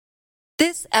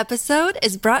This episode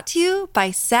is brought to you by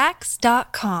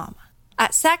Sax.com.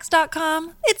 At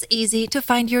Sax.com, it's easy to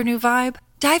find your new vibe.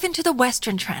 Dive into the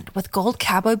Western trend with gold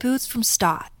cowboy boots from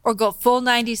Stott, or go full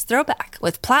 90s throwback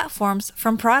with platforms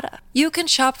from Prada. You can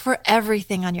shop for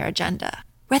everything on your agenda,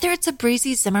 whether it's a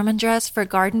breezy Zimmermann dress for a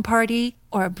garden party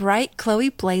or a bright Chloe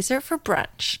blazer for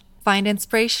brunch. Find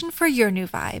inspiration for your new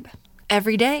vibe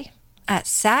every day at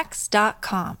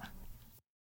Sax.com.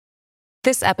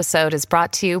 This episode is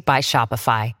brought to you by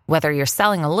Shopify. Whether you're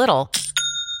selling a little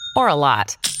or a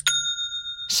lot,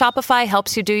 Shopify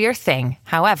helps you do your thing,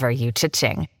 however you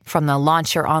cha-ching. From the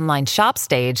launch your online shop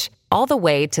stage, all the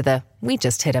way to the we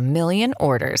just hit 1 million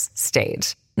orders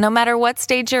stage. No matter what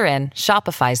stage you're in,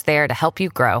 Shopify's there to help you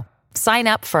grow. Sign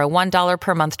up for a $1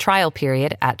 per month trial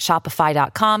period at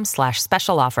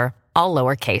shopify.com/special offer, all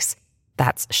lowercase.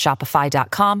 That's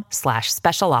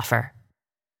shopify.com/special offer.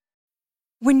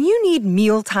 When you need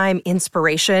mealtime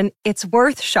inspiration, it's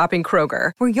worth shopping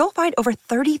Kroger, where you'll find over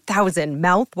 30,000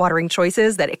 mouth-watering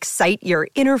choices that excite your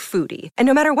inner foodie. And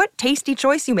no matter what tasty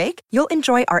choice you make, you'll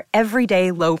enjoy our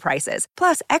everyday low prices,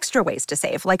 plus extra ways to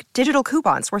save, like digital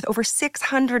coupons worth over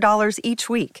 $600 each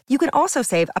week. You can also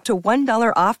save up to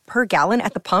 $1 off per gallon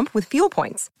at the pump with fuel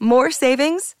points. More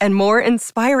savings and more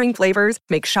inspiring flavors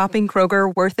make shopping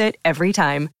Kroger worth it every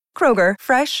time. Kroger,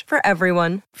 fresh for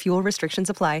everyone. Fuel restrictions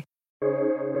apply.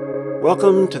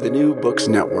 Welcome to the New Books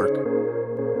Network.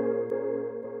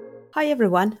 Hi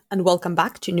everyone, and welcome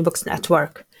back to New Books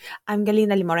Network. I'm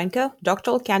Galina Limorenko,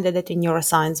 doctoral candidate in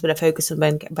neuroscience with a focus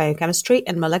on biochemistry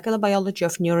and molecular biology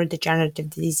of neurodegenerative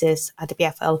diseases at the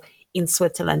PFL in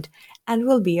Switzerland, and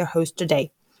will be your host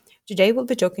today. Today we'll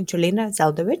be talking to Lena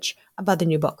Zeldovich about the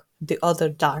new book, The Other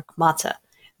Dark Matter,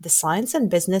 The Science and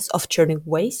Business of Turning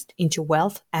Waste into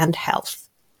Wealth and Health.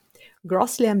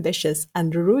 Grossly ambitious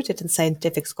and rooted in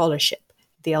scientific scholarship,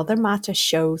 The Other Matter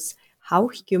shows how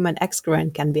human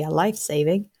excrement can be a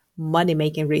life-saving,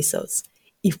 money-making resource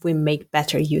if we make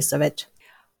better use of it.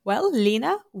 Well,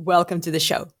 Lena, welcome to the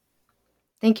show.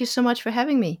 Thank you so much for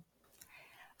having me.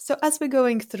 So as we're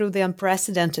going through the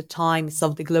unprecedented times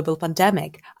of the global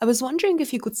pandemic, I was wondering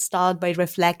if you could start by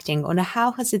reflecting on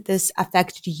how has this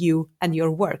affected you and your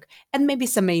work, and maybe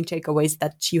some main takeaways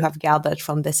that you have gathered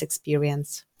from this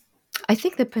experience. I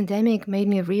think the pandemic made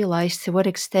me realize to what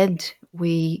extent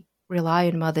we rely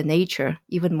on Mother Nature,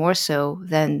 even more so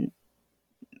than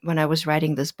when I was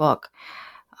writing this book.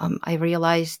 I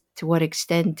realized to what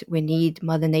extent we need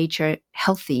Mother Nature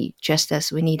healthy, just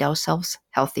as we need ourselves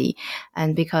healthy.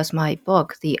 And because my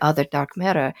book, The Other Dark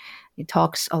Matter, it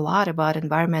talks a lot about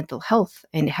environmental health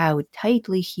and how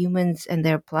tightly humans and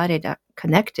their planet are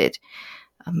connected,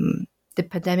 the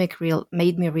pandemic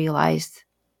made me realize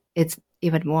it's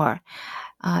even more.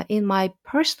 In my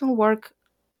personal work,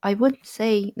 I wouldn't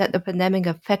say that the pandemic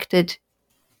affected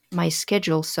my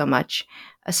schedule so much.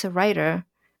 As a writer,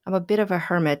 I'm a bit of a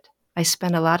hermit. I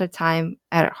spend a lot of time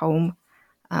at home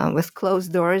with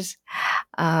closed doors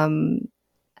and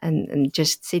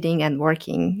just sitting and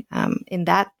working. In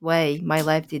that way, my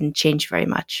life didn't change very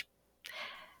much.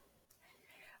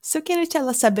 So can you tell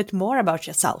us a bit more about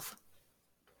yourself?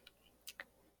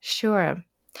 Sure.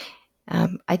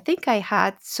 I think I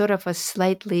had sort of a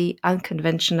slightly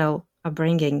unconventional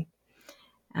upbringing.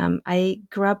 I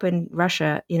grew up in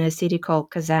Russia in a city called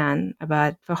Kazan,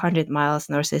 about 400 miles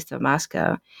northeast of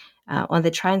Moscow, on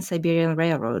the Trans-Siberian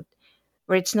Railroad,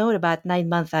 where it snowed about 9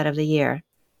 months out of the year.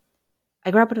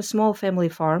 I grew up on a small family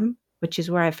farm, which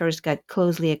is where I first got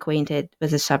closely acquainted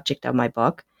with the subject of my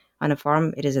book. On a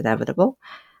farm, it is inevitable.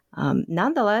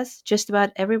 Nonetheless, just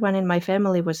about everyone in my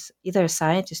family was either a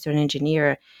scientist or an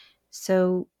engineer.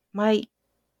 So my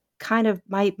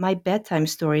bedtime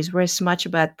stories were as much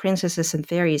about princesses and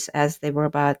fairies as they were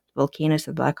about volcanoes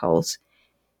and black holes.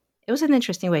 It was an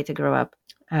interesting way to grow up.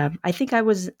 I think I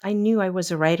knew I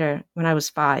was a writer when I was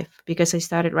 5 because I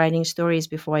started writing stories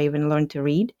before I even learned to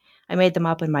read. I made them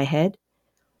up in my head.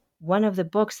 One of the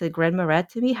books that Grandma read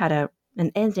to me had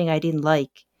an ending I didn't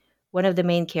like. One of the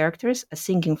main characters, a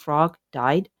singing frog,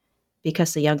 died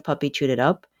because the young puppy chewed it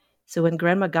up. So when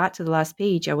Grandma got to the last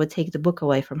page, I would take the book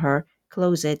away from her,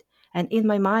 close it, and in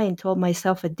my mind told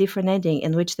myself a different ending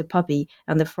in which the puppy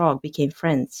and the frog became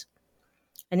friends.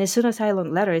 And as soon as I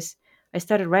learned letters, I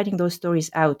started writing those stories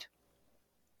out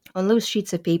on loose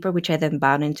sheets of paper, which I then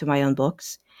bound into my own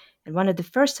books. And one of the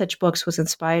first such books was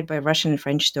inspired by Russian and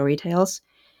French story tales,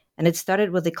 and it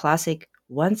started with the classic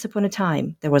Once Upon a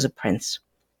Time, There Was a Prince.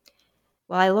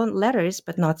 Well, I learned letters,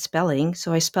 but not spelling,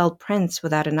 so I spelled prince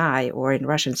without an I, or in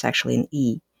Russian, it's actually an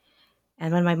E.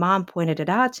 And when my mom pointed it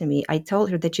out to me, I told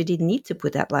her that she didn't need to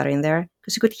put that letter in there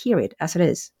because you could hear it as it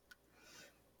is.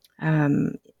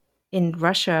 In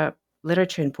Russia,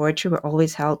 literature and poetry were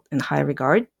always held in high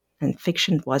regard, and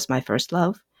fiction was my first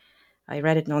love. I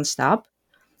read it nonstop.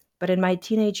 But in my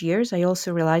teenage years, I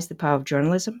also realized the power of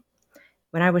journalism.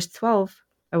 When I was 12,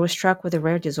 I was struck with a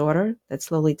rare disorder that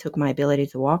slowly took my ability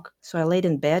to walk. So I laid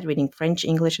in bed reading French,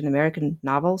 English, and American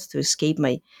novels to escape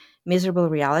my miserable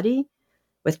reality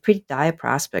with pretty dire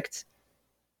prospects.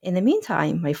 In the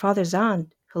meantime, my father's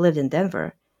aunt, who lived in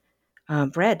Denver,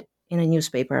 read in a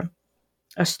newspaper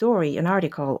a story, an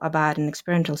article about an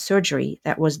experimental surgery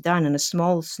that was done in a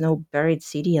small snow-buried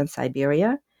city in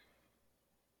Siberia.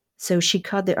 So she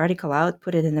cut the article out,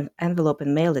 put it in an envelope,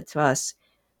 and mailed it to us.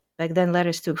 Back then,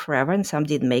 letters took forever, and some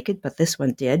didn't make it, but this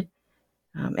one did.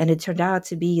 And it turned out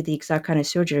to be the exact kind of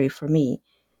surgery for me.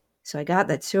 So I got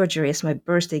that surgery as my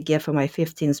birthday gift for my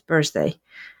 15th birthday,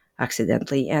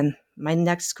 accidentally. And my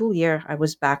next school year, I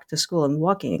was back to school and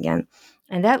walking again.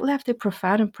 And that left a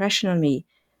profound impression on me.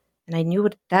 And I knew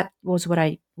that was what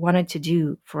I wanted to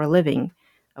do for a living.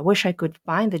 I wish I could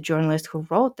find the journalist who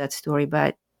wrote that story,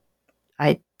 but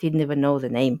I didn't even know the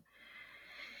name.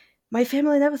 My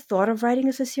family never thought of writing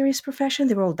as a serious profession.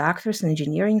 They were all doctors and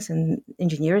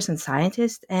engineers and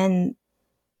scientists, and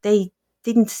they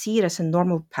didn't see it as a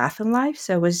normal path in life.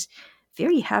 So I was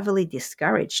very heavily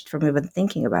discouraged from even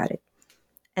thinking about it.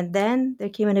 And then there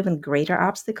came an even greater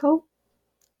obstacle.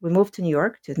 We moved to New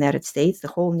York, to the United States, the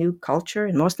whole new culture,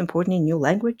 and most importantly, new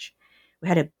language.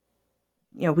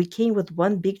 We came with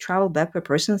one big travel bag per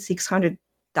person, $600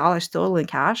 total in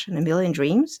cash and a million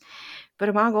dreams. But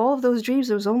among all of those dreams,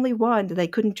 there was only one that I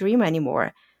couldn't dream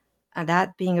anymore, and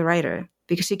that being a writer,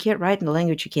 because you can't write in a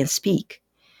language you can't speak.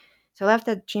 So I left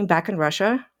that dream back in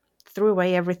Russia, threw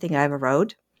away everything I ever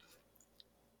wrote,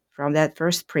 from that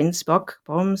first Prince book,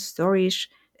 poems, stories,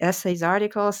 essays,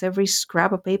 articles, every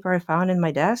scrap of paper I found in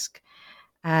my desk,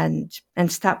 and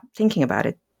stopped thinking about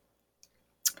it.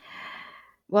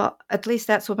 Well, at least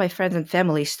that's what my friends and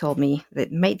families told me.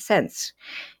 That made sense.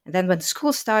 And then when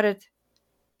school started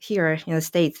here in the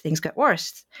States, things got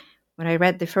worse. When I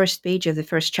read the first page of the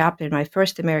first chapter in my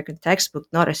first American textbook,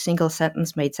 not a single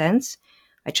sentence made sense.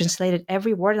 I translated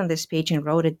every word on this page and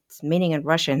wrote its meaning in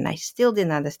Russian, and I still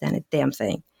didn't understand a damn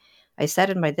thing. I sat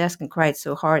at my desk and cried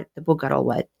so hard the book got all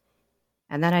wet.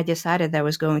 And then I decided that I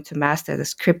was going to master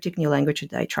this cryptic new language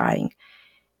and die trying.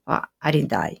 Well, I didn't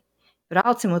die. But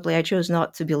ultimately, I chose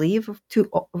not to believe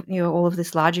all of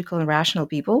these logical and rational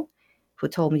people who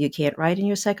told me you can't write in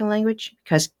your second language,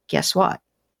 because guess what?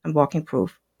 I'm walking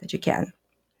proof that you can.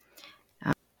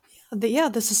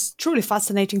 This is truly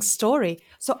fascinating story.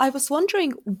 So I was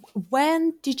wondering,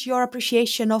 when did your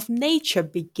appreciation of nature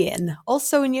begin?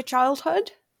 Also in your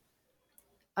childhood?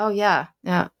 Oh, yeah,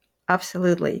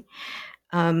 absolutely.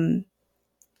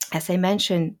 As I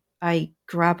mentioned, I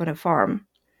grew up on a farm,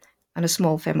 on a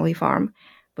small family farm,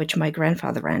 which my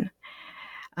grandfather ran.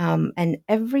 And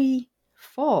every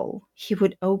fall, he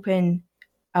would open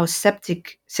our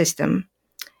septic system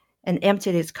and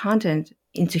empty its content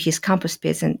into his compost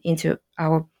pits and into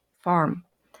our farm.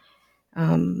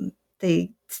 The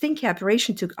stinky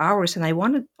operation took hours, and I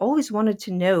always wanted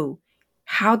to know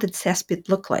how the cesspit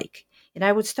looked like. And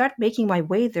I would start making my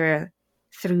way there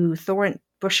through thorn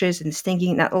bushes and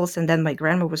stinging nettles, and then my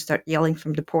grandma would start yelling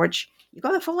from the porch, "You're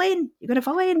gonna fall in! You're gonna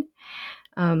fall in!"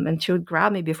 And she would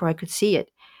grab me before I could see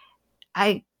it.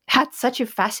 I had such a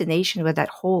fascination with that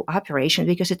whole operation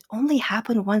because it only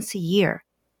happened once a year,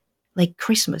 like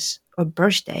Christmas or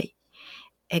birthday.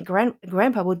 And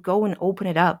Grandpa would go and open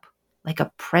it up like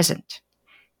a present,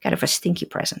 kind of a stinky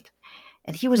present.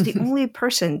 And he was the only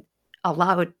person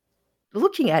allowed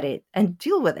looking at it and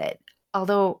deal with it.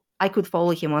 Although I could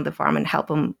follow him on the farm and help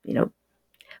him,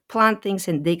 plant things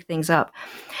and dig things up.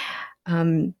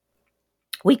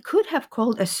 We could have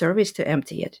called a service to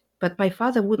empty it, but my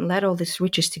father wouldn't let all these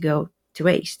riches to go to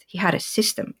waste. He had a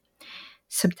system.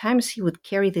 Sometimes he would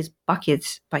carry these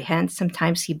buckets by hand.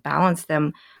 Sometimes he balanced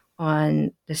them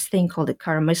on this thing called a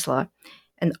karamysla,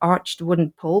 an arched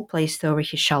wooden pole placed over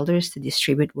his shoulders to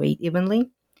distribute weight evenly.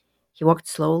 He walked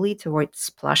slowly towards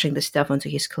splashing the stuff onto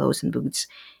his clothes and boots.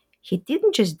 He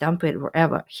didn't just dump it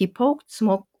wherever. He poked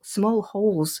small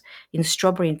holes in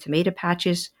strawberry and tomato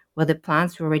patches where the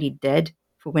plants were already dead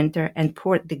for winter and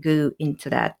poured the goo into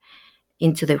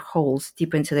the holes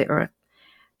deep into the earth.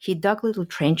 He dug little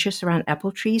trenches around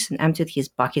apple trees and emptied his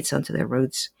buckets onto their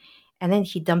roots. And then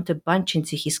he dumped a bunch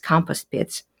into his compost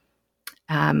pits,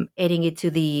 adding it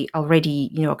to the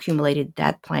already accumulated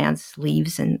dead plants,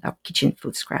 leaves, and kitchen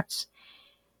food scraps.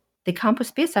 The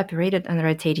compost pits operated on a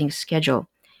rotating schedule.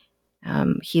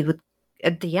 He would,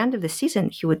 at the end of the season,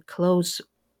 he would close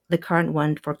the current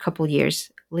one for a couple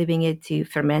years leaving it to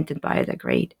ferment and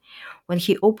biodegrade. When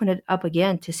he opened it up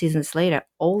again 2 seasons later,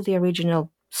 all the original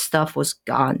stuff was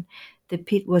gone. The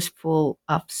pit was full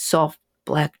of soft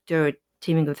black dirt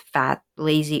teeming with fat,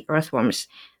 lazy earthworms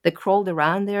that crawled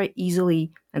around there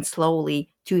easily and slowly,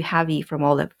 too heavy from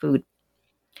all that food.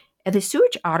 And the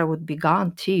sewage odor would be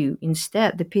gone too.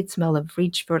 Instead, the pit smelled of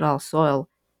rich, fertile soil,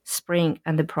 spring,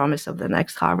 and the promise of the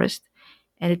next harvest.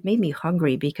 And it made me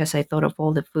hungry because I thought of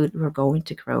all the food we were going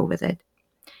to grow with it.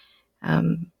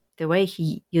 The way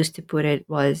he used to put it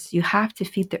was, you have to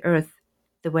feed the earth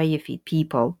the way you feed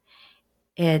people.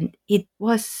 And it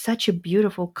was such a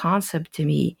beautiful concept to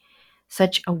me,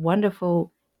 such a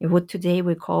wonderful, what today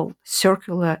we call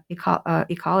circular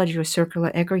ecology or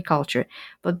circular agriculture.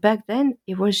 But back then,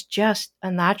 it was just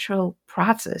a natural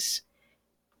process.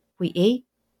 We ate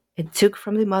and took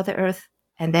from the Mother Earth,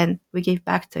 and then we gave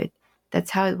back to it.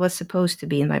 That's how it was supposed to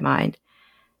be in my mind.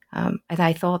 And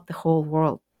I thought the whole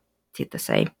world did the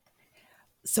same.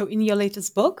 So in your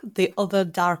latest book, The Other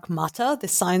Dark Matter, The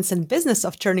Science and Business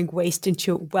of Turning Waste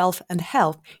into Wealth and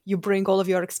Health, you bring all of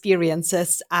your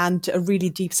experiences and a really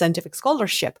deep scientific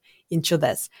scholarship into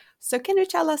this. So can you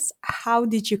tell us, how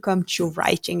did you come to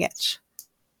writing it?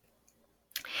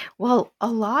 Well,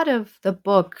 a lot of the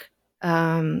book,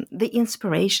 the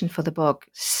inspiration for the book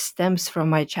stems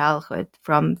from my childhood,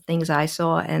 from things I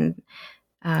saw and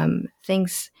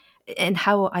things and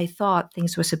how I thought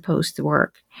things were supposed to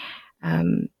work.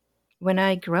 When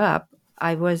I grew up,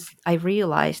 I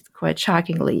realized quite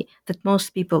shockingly that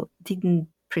most people didn't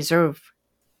preserve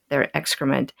their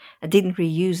excrement and didn't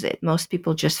reuse it. Most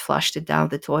people just flushed it down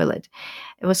the toilet.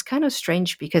 It was kind of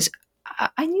strange because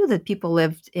I knew that people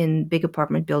lived in big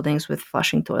apartment buildings with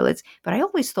flushing toilets, but I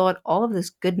always thought all of this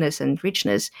goodness and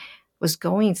richness was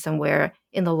going somewhere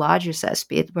in the larger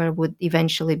cesspit where it would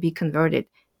eventually be converted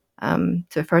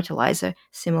to a fertilizer,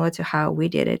 similar to how we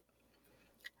did it.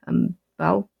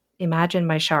 Well, imagine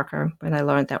my shocker when I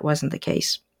learned that wasn't the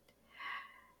case.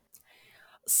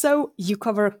 So you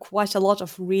cover quite a lot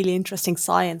of really interesting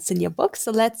science in your book,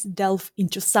 so let's delve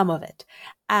into some of it.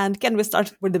 And can we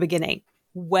start with the beginning?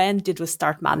 When did we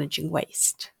start managing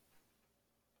waste?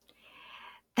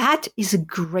 That is a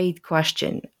great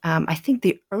question. I think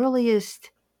the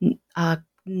earliest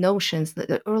notions,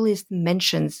 the earliest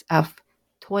mentions of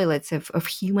toilets, of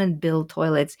human-built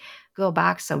toilets, go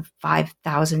back some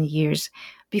 5,000 years.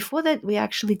 Before that, we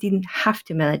actually didn't have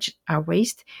to manage our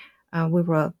waste. We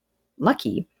were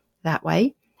lucky that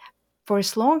way. For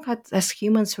as long as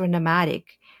humans were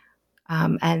nomadic,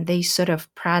 and they sort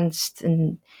of pranced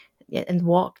and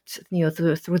walked,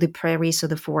 through the prairies or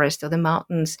the forest or the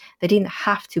mountains, they didn't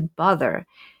have to bother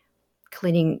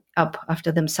cleaning up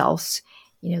after themselves.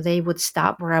 They would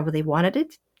stop wherever they wanted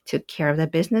it, took care of their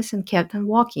business, and kept on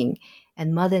walking.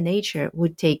 And Mother Nature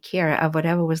would take care of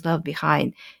whatever was left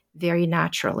behind very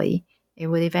naturally. It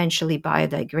would eventually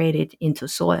biodegrade it into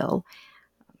soil.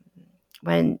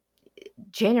 When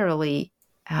generally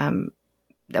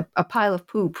a pile of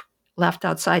poop left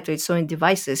outside to its own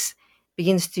devices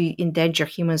begins to endanger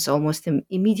humans almost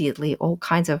immediately. All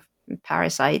kinds of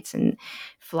parasites and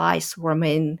flies swarm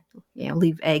in,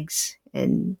 leave eggs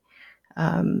and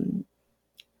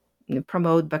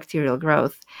promote bacterial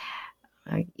growth.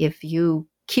 If you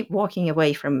keep walking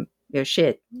away from your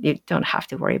shit, you don't have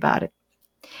to worry about it.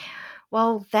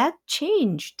 Well, that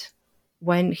changed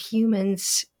when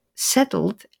humans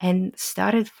settled and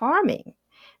started farming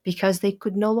because they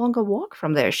could no longer walk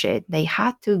from their shit. They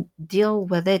had to deal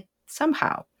with it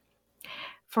somehow.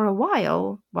 For a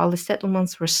while the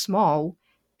settlements were small,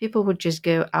 people would just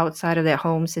go outside of their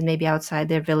homes and maybe outside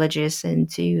their villages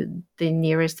into the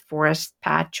nearest forest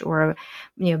patch or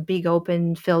big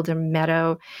open field or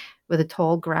meadow with a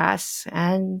tall grass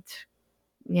and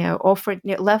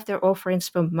left their offerings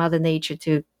for Mother Nature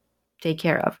to take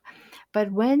care of.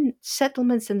 But when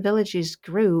settlements and villages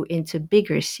grew into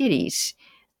bigger cities,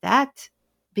 that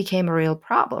became a real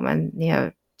problem,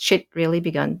 and shit really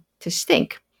began to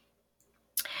stink.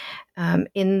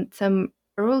 In some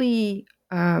early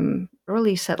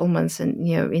settlements,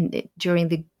 and during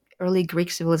the early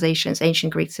Greek civilizations,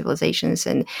 ancient Greek civilizations,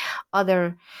 and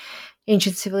other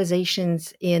ancient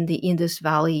civilizations in the Indus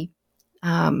Valley,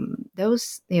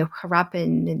 those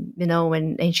Harappan and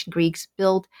Minoan ancient Greeks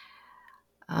built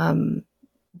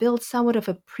somewhat of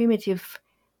a primitive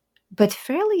but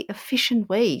fairly efficient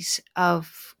ways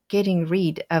of getting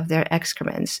rid of their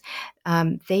excrements.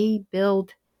 They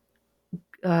built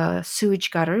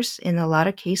sewage gutters, in a lot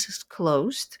of cases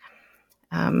closed,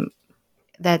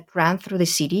 that ran through the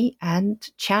city and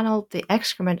channeled the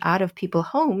excrement out of people's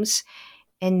homes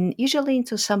and usually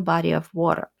into some body of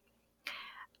water.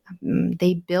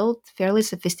 They built fairly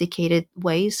sophisticated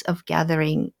ways of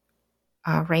gathering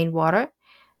rainwater,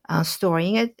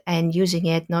 storing it, and using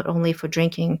it not only for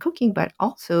drinking and cooking, but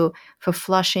also for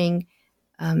flushing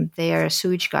their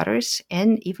sewage gutters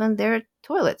and even their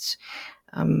toilets.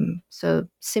 So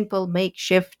simple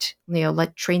makeshift,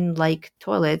 latrine-like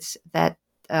toilets that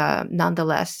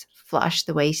nonetheless flush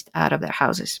the waste out of their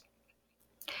houses.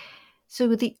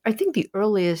 So I think the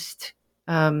earliest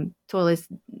toilets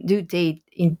do date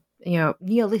in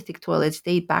Neolithic toilets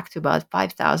date back to about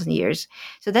 5,000 years.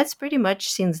 So that's pretty much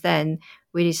since then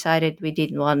we decided we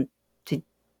didn't want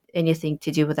anything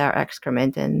to do with our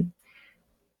excrement and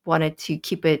wanted to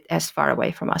keep it as far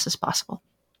away from us as possible.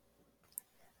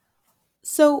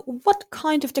 So, what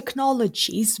kind of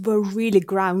technologies were really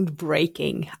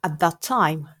groundbreaking at that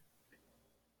time?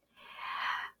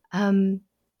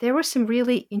 There were some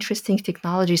really interesting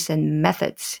technologies and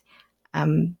methods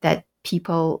that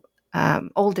people,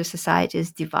 older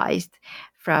societies devised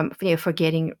for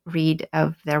getting rid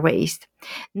of their waste.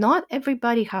 Not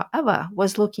everybody, however,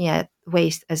 was looking at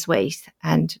waste as waste,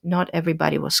 and not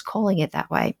everybody was calling it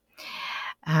that way.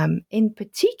 In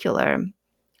particular,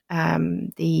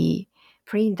 the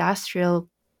pre-industrial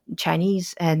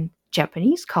Chinese and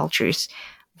Japanese cultures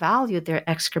valued their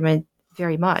excrement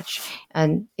very much.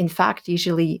 And in fact,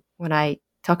 usually when I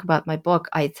talk about my book,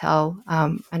 I tell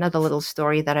another little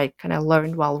story that I kind of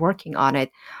learned while working on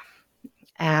it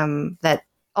that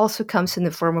also comes in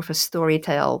the form of a story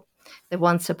tale, the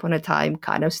once upon a time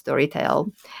kind of story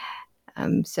tale.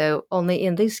 So only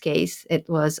in this case, it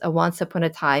was a once upon a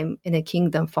time in a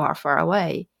kingdom far, far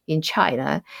away in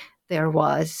China. There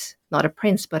was not a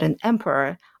prince, but an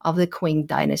emperor of the Qing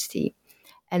dynasty.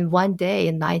 And one day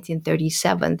in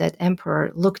 1937, that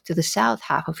emperor looked to the south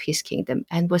half of his kingdom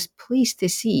and was pleased to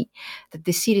see that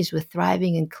the cities were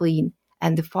thriving and clean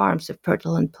and the farms were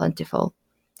fertile and plentiful.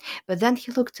 But then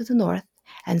he looked to the north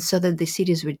and saw that the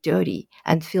cities were dirty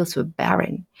and fields were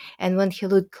barren. And when he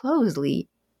looked closely,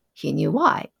 he knew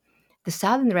why. The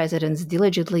southern residents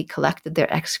diligently collected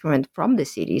their excrement from the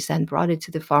cities and brought it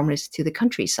to the farmers to the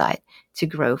countryside to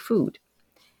grow food.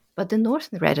 But the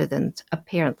northern residents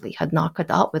apparently had not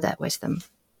caught up with that wisdom.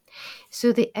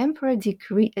 So the emperor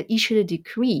issued a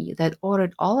decree that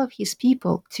ordered all of his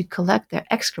people to collect their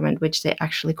excrement, which they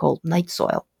actually called night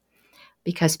soil,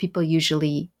 because people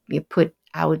usually put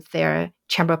out their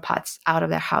chamber pots out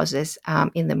of their houses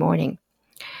in the morning.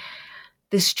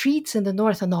 The streets in the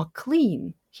north are not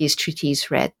clean, his treatise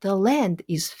read. The land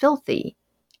is filthy.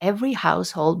 Every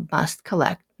household must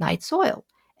collect night soil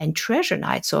and treasure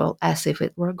night soil as if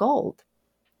it were gold.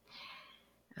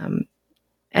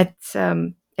 It's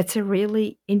a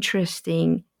really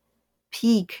interesting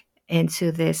peek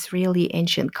into this really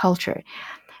ancient culture.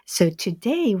 So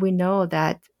today we know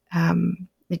that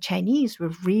the Chinese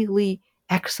were really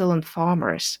excellent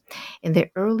farmers. In the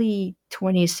early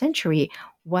 20th century,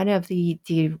 one of the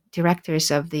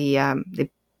directors of the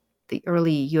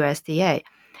early USDA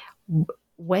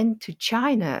went to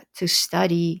China to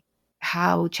study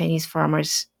how Chinese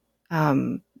farmers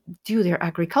do their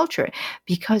agriculture,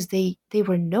 because they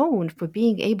were known for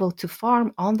being able to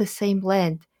farm on the same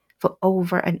land for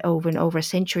over and over and over,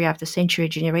 century after century,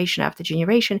 generation after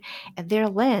generation, and their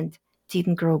land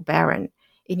didn't grow barren.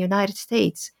 In the United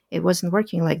States, it wasn't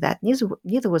working like that.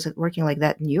 Neither was it working like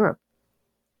that in Europe.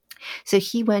 So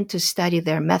he went to study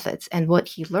their methods, and what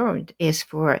he learned is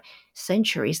for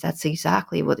centuries, that's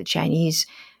exactly what the Chinese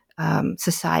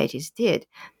societies did.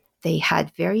 They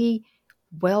had very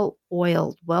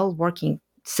well-oiled, well-working,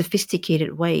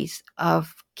 sophisticated ways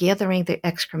of gathering their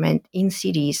excrement in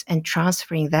cities and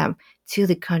transferring them to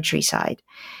the countryside.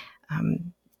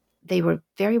 They were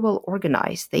very well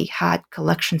organized. They had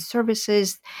collection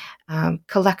services.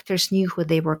 Collectors knew who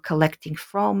they were collecting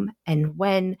from and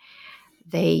when.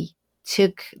 They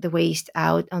took the waste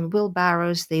out on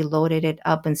wheelbarrows. They loaded it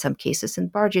up in some cases in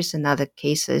barges, in other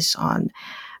cases on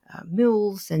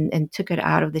mules, and took it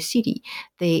out of the city.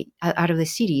 Out of the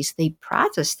cities. They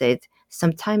processed it,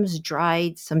 sometimes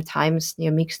dried, sometimes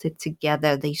mixed it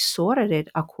together. They sorted it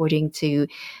according to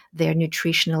their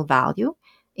nutritional value.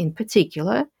 In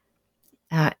particular,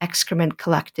 excrement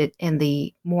collected in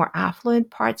the more affluent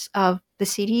parts of the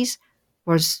cities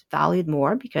was valued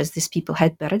more because these people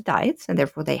had better diets and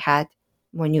therefore they had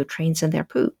more nutrients in their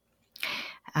poo.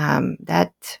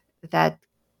 That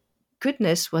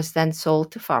goodness was then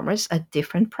sold to farmers at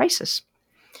different prices.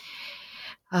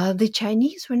 The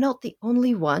Chinese were not the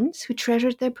only ones who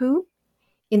treasured their poo.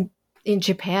 In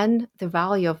Japan, the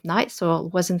value of night soil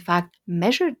was in fact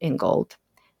measured in gold.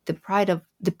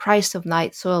 The price of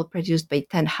night soil produced by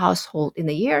 10 households in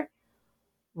a year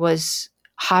was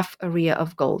half a rhea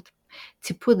of gold.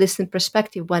 To put this in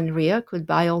perspective, 1 rhea could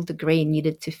buy all the grain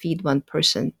needed to feed one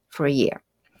person for a year.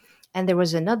 And there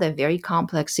was another very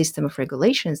complex system of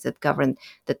regulations that governed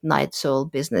that night soil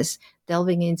business,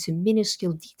 delving into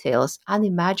minuscule details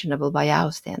unimaginable by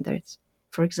our standards.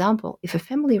 For example, if a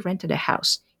family rented a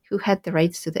house, who had the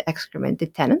rights to the excrement, the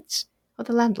tenants or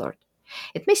the landlord?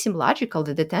 It may seem logical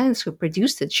that the tenants who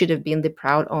produced it should have been the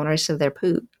proud owners of their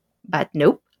poo. But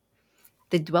nope.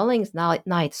 The dwelling's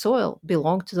night soil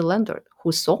belonged to the landlord,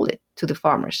 who sold it to the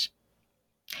farmers.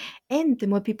 And the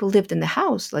more people lived in the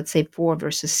house, let's say 4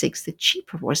 versus 6, the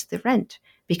cheaper was the rent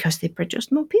because they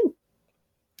produced more poo.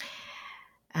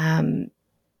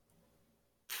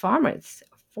 Farmers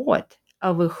fought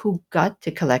over who got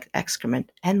to collect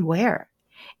excrement and where.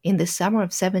 In the summer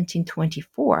of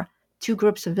 1724, 2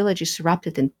 groups of villages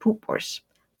erupted in poop wars,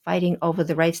 fighting over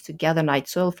the rights to gather night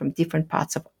soil from different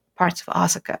parts of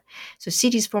Osaka. So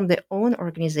cities formed their own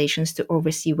organizations to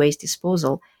oversee waste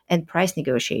disposal and price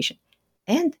negotiation.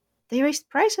 And they raised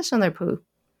prices on their poo.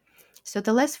 So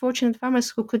the less fortunate farmers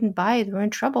who couldn't buy it were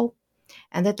in trouble.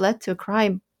 And that led to a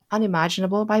crime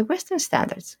unimaginable by Western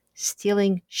standards: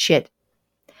 stealing shit.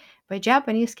 By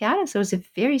Japanese canons, it was a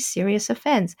very serious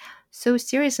offense. So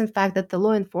serious, in fact, that the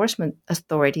law enforcement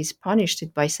authorities punished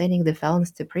it by sending the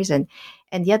felons to prison.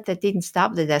 And yet that didn't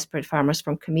stop the desperate farmers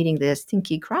from committing the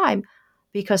stinky crime,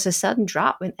 because a sudden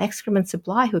drop in excrement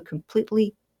supply would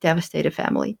completely devastate a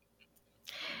family.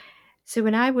 So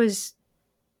when I was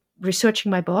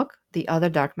researching my book, The Other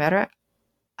Dark Matter,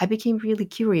 I became really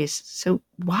curious. So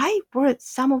why were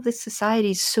some of the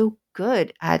societies so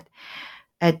good at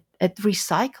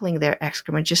recycling their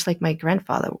excrement, just like my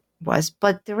grandfather was,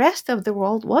 but the rest of the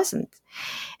world wasn't?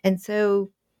 And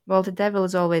so, well, the devil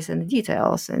is always in the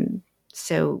details. And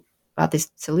so about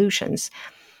these solutions,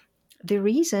 the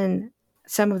reason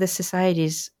some of the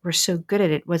societies were so good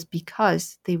at it was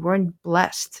because they weren't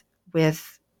blessed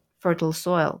with fertile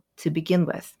soil to begin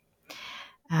with.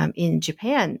 In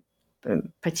Japan,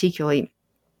 particularly,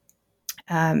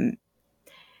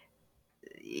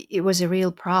 it was a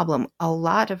real problem. A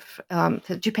lot of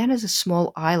Japan is a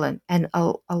small island, and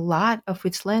a lot of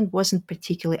its land wasn't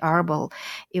particularly arable.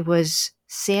 It was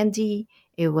sandy,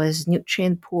 it was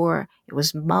nutrient poor, it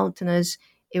was mountainous.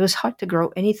 It was hard to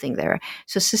grow anything there.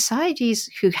 So societies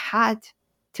who had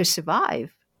to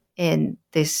survive in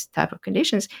this type of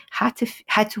conditions had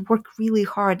to work really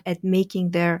hard at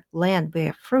making their land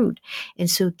bear fruit. And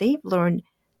so they've learned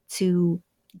to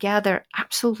gather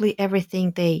absolutely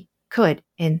everything they could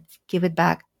and give it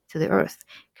back to the earth,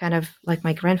 kind of like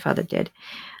my grandfather did.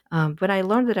 When I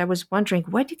learned that, I was wondering,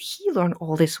 where did he learn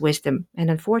all this wisdom?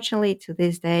 And unfortunately, to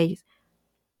this day,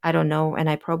 I don't know, and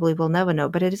I probably will never know,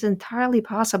 but it is entirely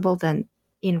possible that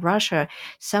in Russia,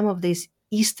 some of these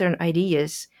Eastern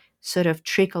ideas sort of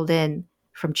trickled in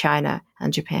from China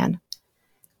and Japan.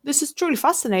 This is truly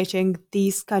fascinating,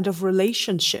 these kind of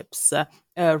relationships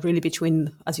really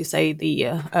between, as you say,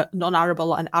 the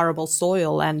non-arable and arable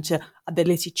soil and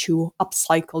ability to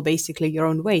upcycle basically your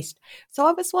own waste. So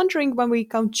I was wondering, when we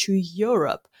come to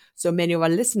Europe, so many of our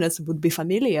listeners would be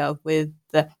familiar with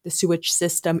the sewage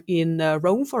system in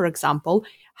Rome, for example.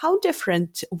 How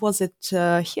different was it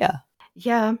here?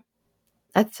 Yeah,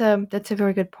 that's a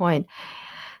very good point.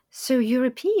 So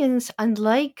Europeans,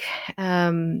 unlike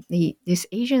these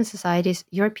Asian societies,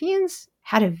 Europeans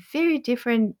had a very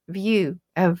different view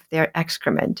of their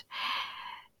excrement.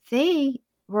 They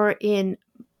were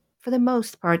for the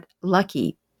most part,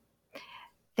 lucky.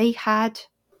 They had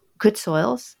good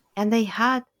soils and they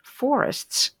had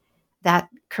forests that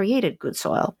created good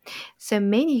soil. So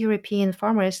many European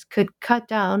farmers could cut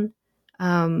down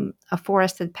a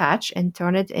forested patch and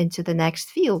turn it into the next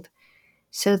field.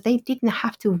 So they didn't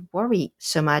have to worry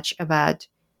so much about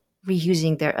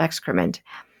reusing their excrement.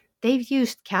 They've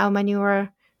used cow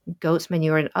manure, goat's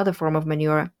manure, and other form of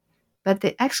manure, but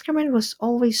the excrement was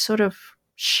always sort of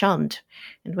shunned.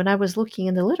 And when I was looking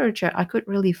in the literature, I couldn't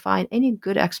really find any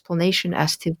good explanation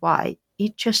as to why.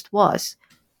 It just was,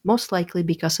 most likely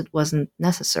because it wasn't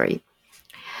necessary.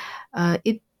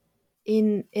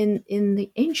 In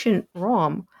the ancient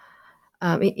Rome,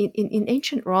 in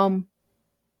ancient Rome,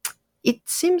 it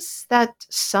seems that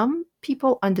some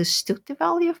people understood the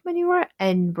value of manure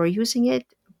and were using it,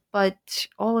 but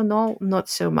all in all, not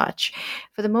so much.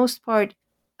 For the most part,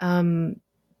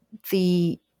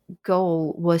 the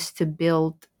goal was to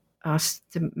build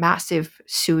the massive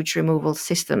sewage removal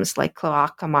systems like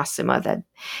Cloaca Massima that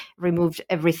removed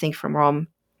everything from Rome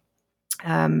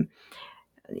and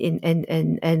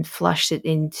flushed it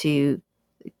into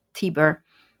Tiber.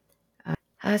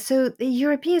 So the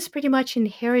Europeans pretty much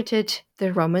inherited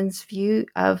the Romans' view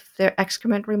of their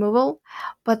excrement removal,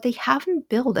 but they haven't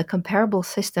built a comparable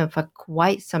system for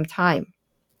quite some time.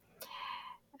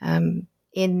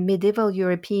 In medieval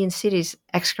European cities,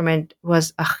 excrement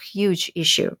was a huge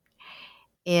issue.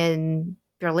 In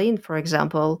Berlin, for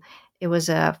example, it was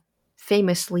a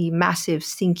famously massive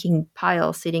sinking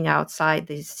pile sitting outside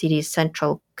the city's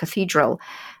central cathedral,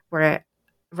 where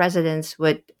residents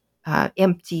would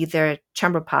empty their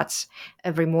chamber pots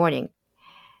every morning.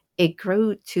 It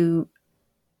grew to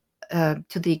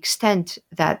the extent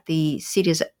that the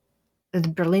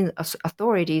Berlin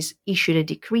authorities issued a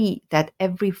decree that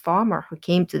every farmer who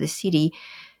came to the city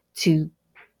to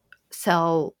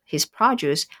sell his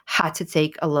produce had to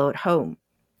take a load home.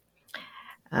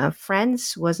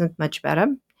 France wasn't much better.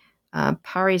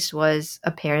 Paris was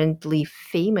apparently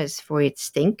famous for its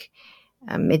stink.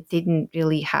 It didn't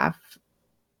really have,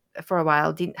 for a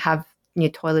while, didn't have new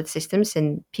toilet systems,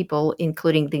 and people,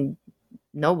 including the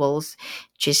nobles,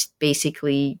 just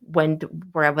basically went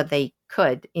wherever they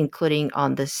could, including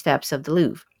on the steps of the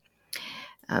Louvre.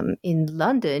 In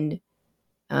London,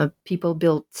 people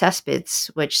built cesspits,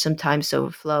 which sometimes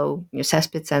overflow,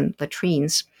 cesspits and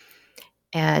latrines.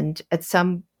 And at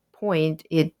some point,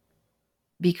 it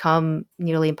became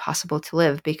nearly impossible to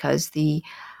live because the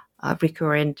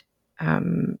recurrent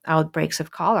outbreaks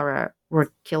of cholera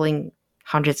were killing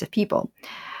hundreds of people.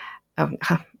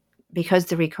 Because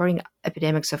the recurring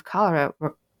epidemics of cholera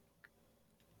were...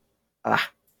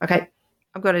 okay,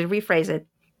 I'm going to rephrase it.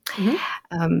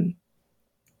 Mm-hmm.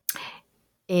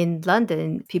 In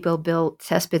London, people built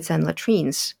cesspits and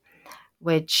latrines,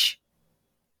 which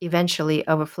eventually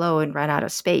overflowed and ran out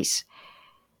of space.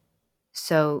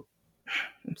 So,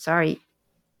 I'm sorry,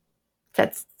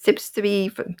 London seems to be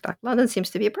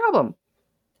a problem.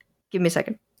 Give me a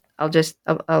second. I'll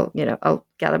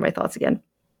gather my thoughts again.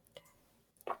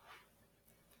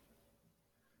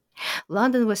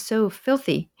 London was so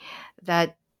filthy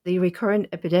that the recurrent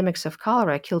epidemics of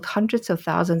cholera killed hundreds of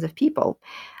thousands of people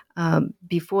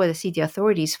before the city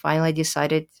authorities finally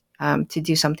decided to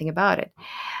do something about it.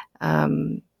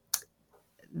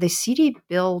 The city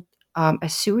built a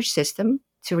sewage system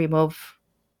to remove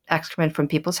excrement from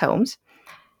people's homes.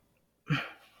 I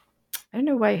don't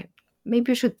know why.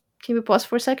 Maybe can we pause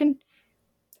for a second?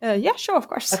 Yeah, sure, of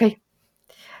course. Okay.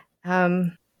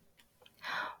 One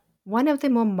of the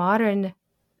more modern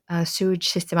sewage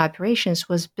system operations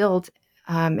was built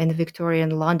in the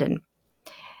Victorian London.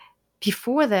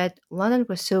 Before that, London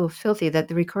was so filthy that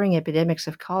the recurring epidemics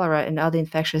of cholera and other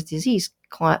infectious disease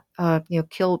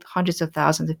killed hundreds of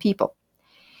thousands of people.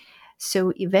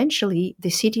 So eventually,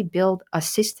 the city built a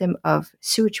system of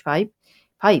sewage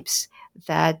pipes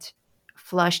that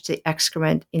flushed the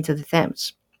excrement into the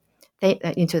Thames. But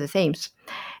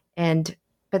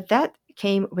that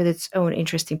came with its own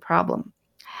interesting problem.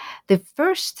 The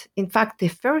first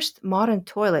modern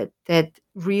toilet that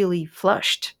really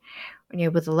flushed,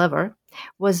 with a lever,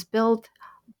 was built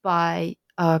by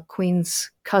a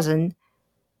Queen's cousin.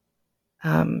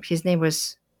 His name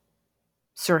was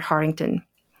Sir Harrington.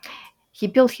 He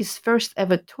built his first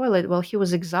ever toilet while he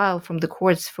was exiled from the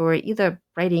courts for either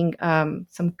writing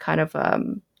some kind of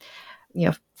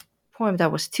poem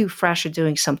that was too fresh or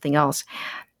doing something else.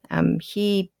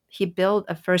 He built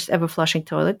a first ever flushing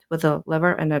toilet with a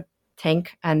lever and a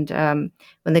tank. And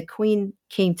when the Queen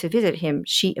came to visit him,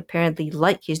 she apparently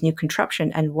liked his new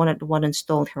contraption and wanted one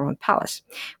installed in her own palace,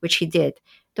 which he did.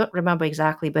 Don't remember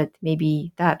exactly, but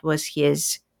maybe that was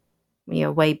his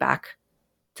way back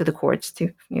to the courts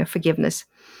to forgiveness.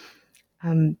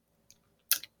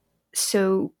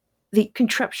 So the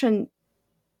contraption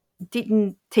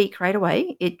didn't take right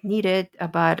away. It needed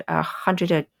about a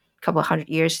couple of hundred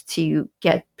years to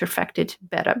get perfected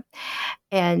better.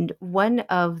 And one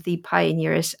of the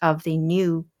pioneers of the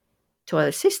new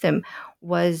toilet system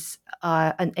was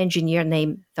an engineer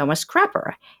named Thomas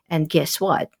Crapper. And guess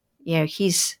what?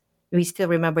 We still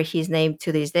remember his name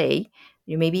to this day,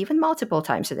 maybe even multiple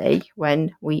times a day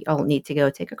when we all need to go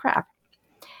take a crap.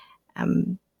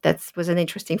 That was an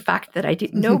interesting fact that I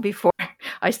didn't know before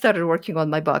I started working on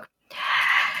my book.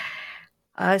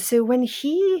 So when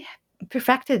he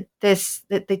perfected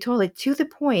the toilet to the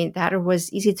point that it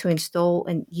was easy to install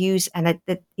and use, and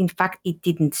that in fact it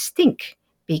didn't stink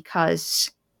because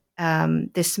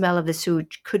the smell of the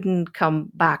sewage couldn't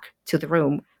come back to the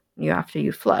room after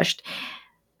you flushed.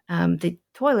 The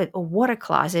toilet, or water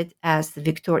closet, as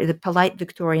the polite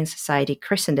Victorian society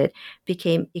christened it,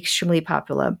 became extremely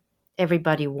popular.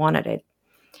 Everybody wanted it.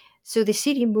 So the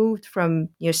city moved from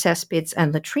cesspits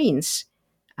and latrines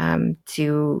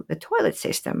to the toilet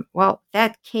system. Well,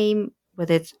 that came with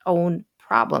its own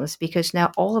problems because now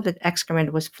all of that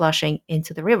excrement was flushing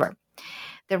into the river.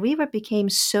 The river became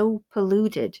so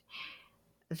polluted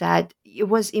that it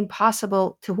was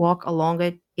impossible to walk along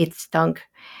it. It stunk,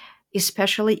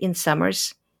 especially in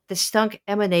summers. The stunk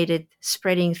emanated,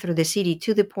 spreading through the city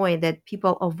to the point that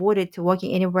people avoided to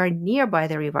walking anywhere nearby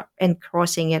the river and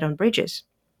crossing it on bridges.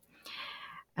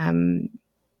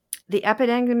 The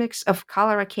epidemics of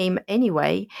cholera came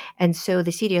anyway, and so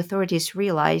the city authorities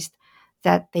realized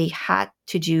that they had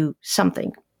to do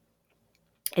something.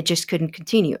 It just couldn't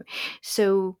continue.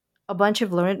 So a bunch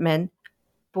of learned men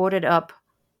boarded up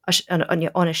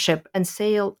on a ship and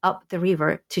sailed up the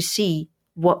river to see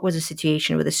what was the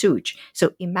situation with the sewage.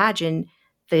 So imagine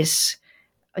this,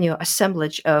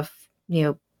 assemblage of,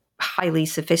 highly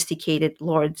sophisticated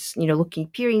lords,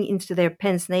 peering into their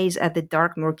pince-nez at the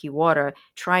dark, murky water,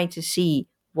 trying to see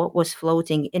what was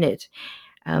floating in it.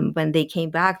 When they came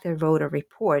back, they wrote a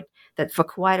report that for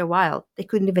quite a while, they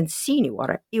couldn't even see any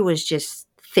water. It was just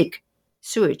thick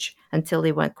sewage until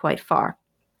they went quite far.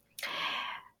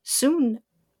 Soon,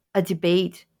 a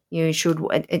debate ensued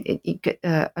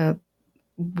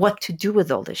what to do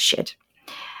with all this shit.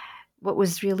 What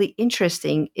was really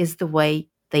interesting is the way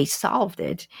they solved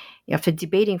it. After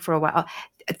debating for a while,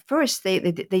 at first they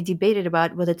debated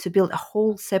about whether to build a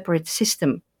whole separate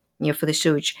system, for the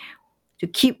sewage, to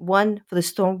keep one for the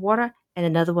stormwater and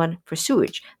another one for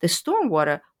sewage. The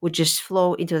stormwater would just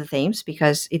flow into the Thames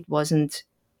because it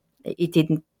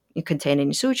didn't contain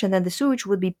any sewage, and then the sewage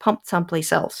would be pumped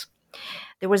someplace else.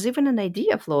 There was even an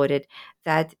idea floated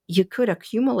that you could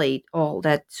accumulate all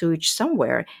that sewage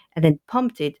somewhere and then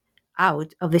pump it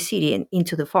out of the city and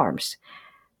into the farms.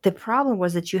 The problem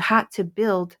was that you had to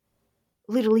build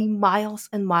literally miles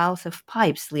and miles of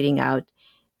pipes leading out.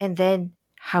 And then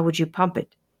how would you pump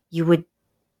it?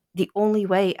 The only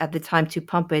way at the time to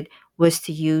pump it was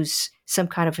to use some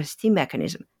kind of a steam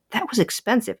mechanism. That was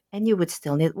expensive, and you would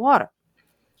still need water.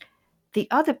 The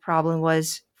other problem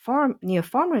was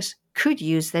farmers could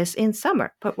use this in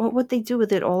summer, but what would they do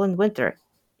with it all in winter?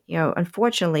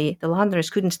 Unfortunately, the Londoners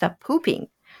couldn't stop pooping,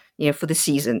 for the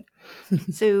season.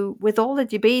 So with all the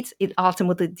debates, it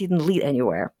ultimately didn't lead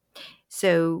anywhere.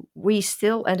 So we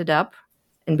still ended up,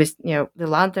 and the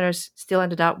Londoners still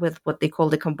ended up with what they call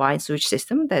the combined sewage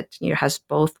system that has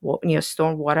both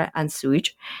stormwater and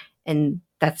sewage, and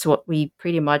that's what we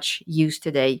pretty much use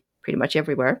today, pretty much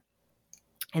everywhere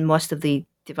in most of the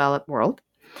developed world.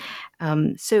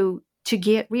 So to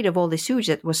get rid of all the sewage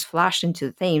that was flashed into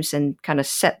the Thames and kind of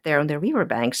set there on the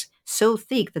riverbanks, so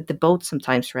thick that the boats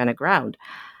sometimes ran aground,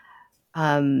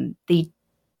 the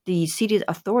city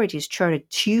authorities chartered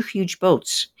 2 huge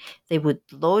boats. They would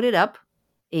load it up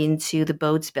into the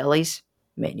boats' bellies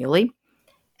manually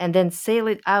and then sail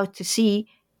it out to sea,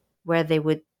 where they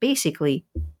would basically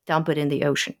dump it in the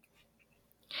ocean.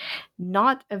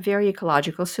 Not a very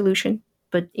ecological solution,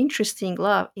 but interesting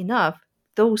enough,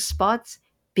 those spots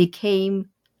became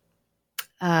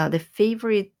the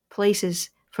favorite places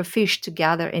for fish to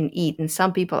gather and eat. And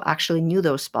some people actually knew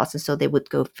those spots, and so they would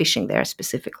go fishing there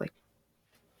specifically.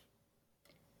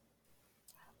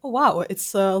 Oh wow!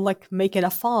 It's like making a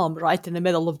farm right in the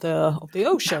middle of the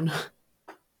ocean.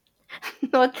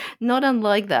 Not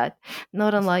unlike that.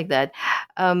 Not unlike that.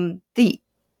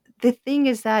 The thing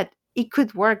is that it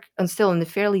could work still on a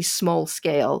fairly small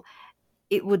scale.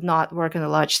 It would not work on a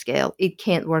large scale. It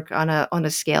can't work on a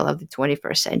scale of the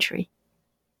 21st century.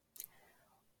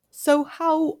 So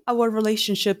how our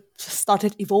relationship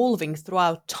started evolving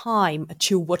throughout time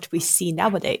to what we see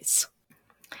nowadays?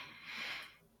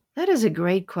 That is a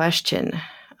great question.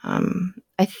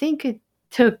 I think it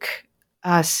took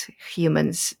us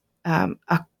humans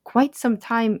quite some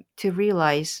time to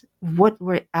realize what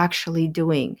we're actually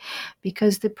doing,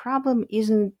 because the problem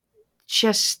isn't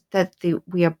just that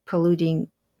we are polluting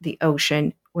the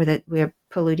ocean, or that we're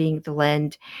polluting the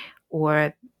land,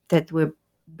 or that we're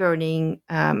burning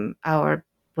our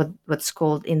what's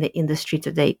called in the industry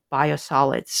today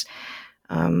biosolids.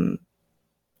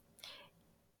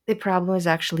 The problem is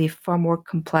actually far more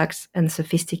complex and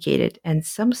sophisticated, and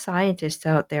some scientists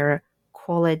out there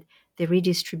call it the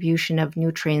redistribution of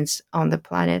nutrients on the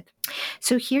planet.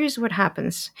 So here's what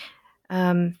happens.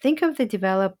 Think of the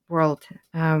developed world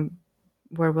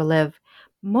where we live.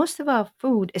 Most of our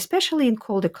food, especially in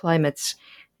colder climates,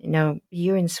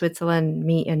 you in Switzerland,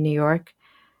 me in New York,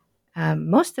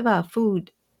 most of our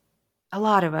food, a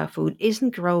lot of our food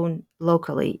isn't grown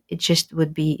locally. It just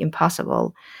would be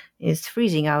impossible. It's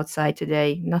freezing outside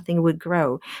today. Nothing would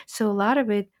grow. So a lot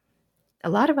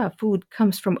of our food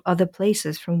comes from other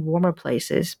places, from warmer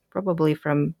places, probably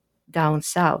from down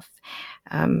south.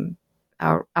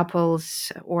 Our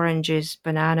apples, oranges,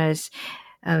 bananas,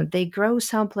 They grow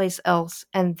someplace else,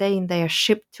 and then they are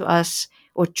shipped to us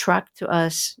or trucked to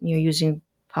us, using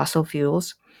fossil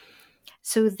fuels.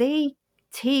 So they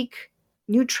take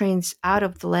nutrients out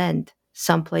of the land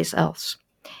someplace else.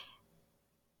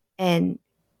 And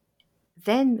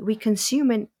then we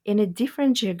consume it in a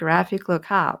different geographic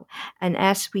locale. And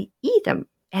as we eat them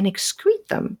and excrete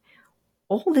them,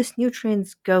 all these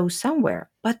nutrients go somewhere,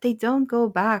 but they don't go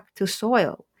back to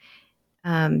soil.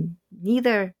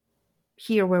 Neither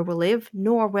here where we live,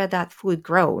 nor where that food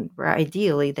grown, where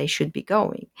ideally they should be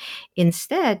going.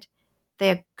 Instead,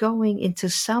 they're going into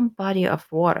some body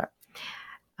of water,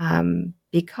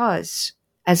 because,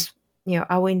 as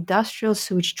our industrial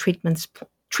sewage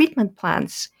treatment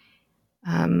plants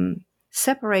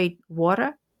separate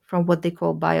water from what they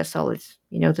call biosolids,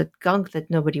 the gunk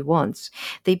that nobody wants.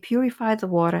 They purify the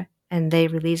water and they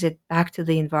release it back to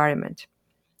the environment.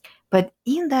 But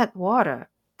in that water,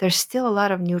 there's still a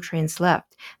lot of nutrients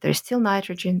left. There's still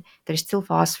nitrogen, there's still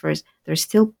phosphorus, there's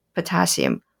still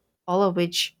potassium, all of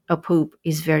which a poop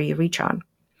is very rich on.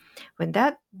 When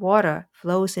that water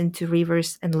flows into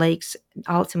rivers and lakes and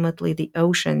ultimately the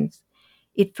oceans,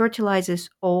 it fertilizes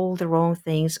all the wrong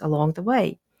things along the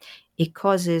way. It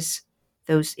causes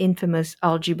those infamous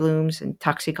algae blooms and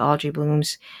toxic algae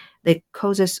blooms that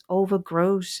causes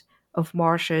overgrowth of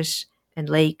marshes and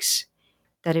lakes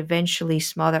that eventually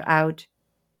smother out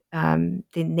the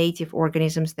native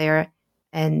organisms there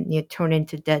and turn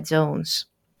into dead zones.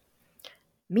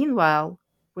 Meanwhile,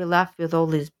 we're left with all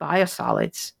these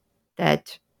biosolids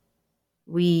that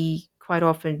we quite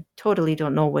often totally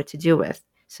don't know what to do with.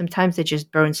 Sometimes they just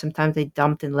burn, sometimes they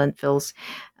dumped in landfills.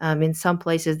 In some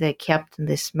places, they're kept in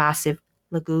these massive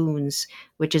lagoons,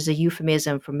 which is a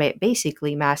euphemism for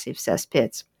basically massive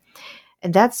cesspits.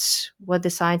 And that's what the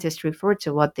scientists refer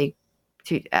to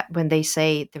when they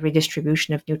say the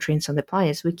redistribution of nutrients on the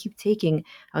planet. We keep taking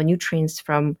our nutrients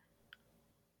from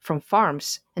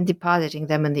farms and depositing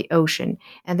them in the ocean,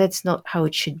 and that's not how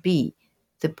it should be.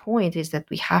 The point is that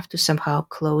we have to somehow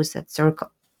close that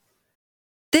circle.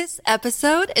 This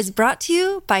episode is brought to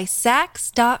you by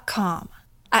Saks.com.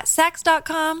 At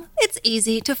Saks.com, it's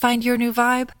easy to find your new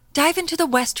vibe. Dive into the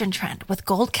Western trend with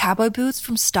gold cowboy boots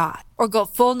from Stott, or go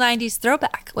full 90s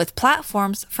throwback with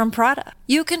platforms from Prada.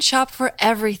 You can shop for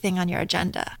everything on your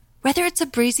agenda, whether it's a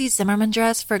breezy Zimmermann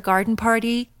dress for a garden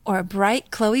party or a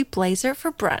bright Chloe blazer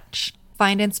for brunch.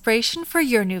 Find inspiration for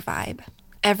your new vibe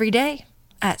every day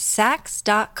at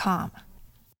Saks.com.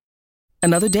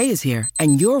 Another day is here,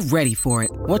 and you're ready for it.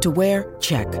 What to wear?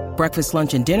 Check. Breakfast,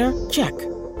 lunch, and dinner? Check.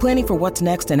 Planning for what's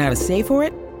next and how to save for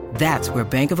it? That's where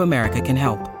Bank of America can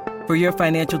help. For your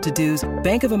financial to-dos,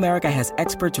 Bank of America has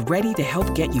experts ready to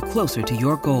help get you closer to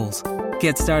your goals.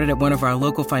 Get started at one of our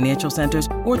local financial centers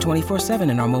or 24/7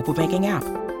 in our mobile banking app.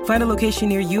 Find a location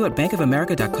near you at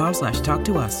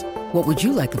bankofamerica.com/talktous. What would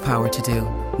you like the power to do?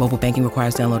 Mobile banking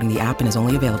requires downloading the app and is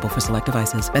only available for select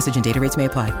devices. Message and data rates may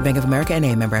apply. Bank of America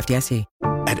NA, member FDIC.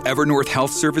 At Evernorth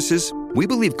Health Services, we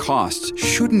believe costs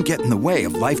shouldn't get in the way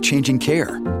of life-changing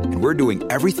care, and we're doing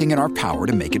everything in our power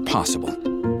to make it possible.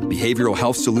 Behavioral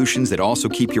health solutions that also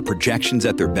keep your projections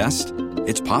at their best?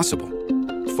 It's possible.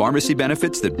 Pharmacy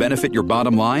benefits that benefit your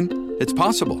bottom line? It's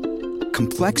possible.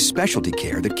 Complex specialty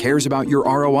care that cares about your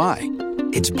ROI?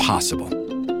 It's possible.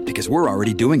 Because we're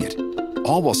already doing it.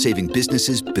 All while saving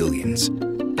businesses billions.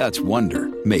 That's Wonder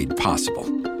made possible.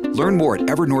 Learn more at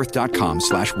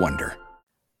evernorth.com/wonder.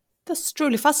 That's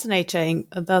truly fascinating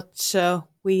that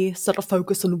we sort of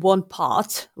focus on one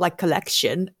part, like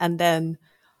collection, and then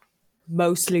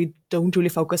mostly don't really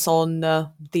focus on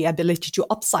the ability to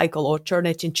upcycle or turn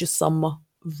it into some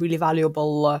really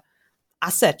valuable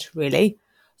asset, really.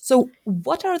 So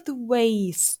what are the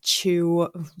ways to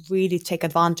really take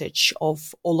advantage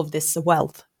of all of this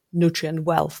wealth, nutrient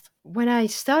wealth? When I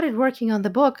started working on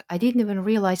the book, I didn't even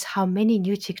realize how many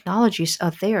new technologies are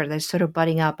there that's sort of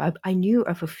budding up. I knew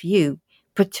of a few,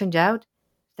 but turned out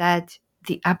that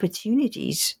the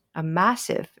opportunities are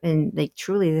massive, and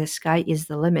truly the sky is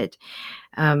the limit.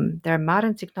 There are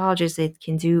modern technologies that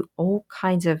can do all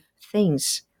kinds of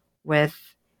things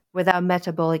with our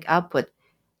metabolic output,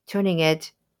 turning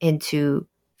it into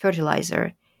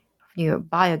fertilizer,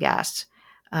 biogas,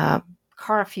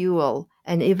 car fuel,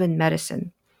 and even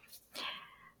medicine.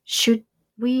 Should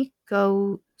we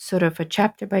go sort of a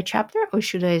chapter by chapter, or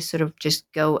should I sort of just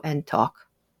go and talk?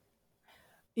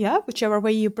 Yeah, whichever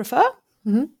way you prefer.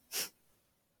 Mm-hmm.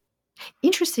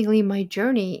 Interestingly, my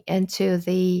journey into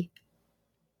the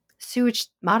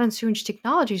modern sewage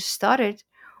technology started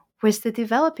with the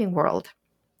developing world.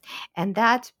 And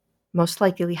that most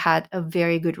likely had a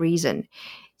very good reason.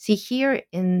 See, here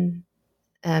in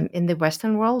the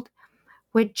Western world,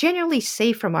 we're generally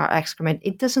safe from our excrement.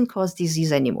 It doesn't cause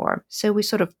disease anymore. So we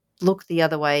sort of look the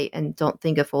other way and don't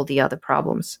think of all the other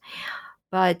problems.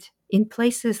 But in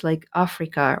places like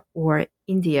Africa or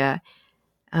India,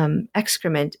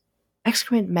 excrement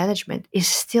management is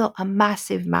still a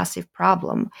massive, massive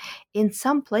problem. In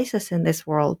some places in this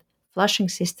world, flushing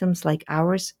systems like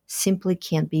ours simply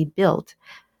can't be built.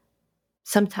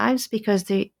 Sometimes because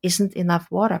there isn't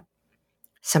enough water.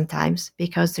 Sometimes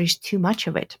because there's too much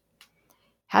of it.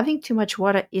 Having too much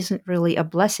water isn't really a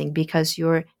blessing because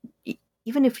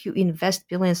even if you invest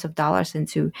billions of dollars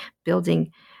into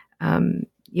building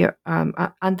your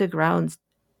underground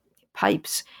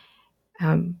pipes,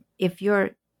 if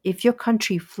your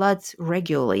country floods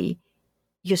regularly,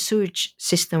 your sewage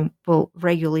system will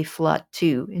regularly flood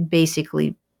too and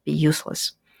basically be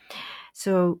useless.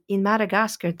 So in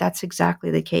Madagascar, that's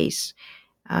exactly the case.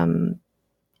 Only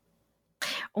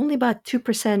about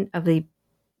 2% of the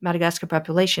Madagascar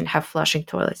population have flushing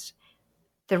toilets.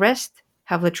 The rest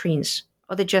have latrines,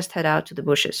 or they just head out to the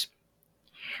bushes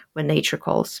when nature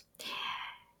calls.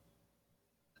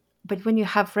 But when you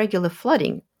have regular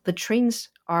flooding, latrines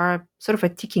are sort of a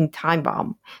ticking time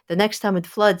bomb. The next time it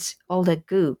floods, all that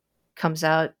goo comes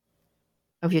out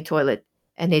of your toilet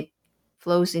and it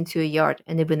flows into your yard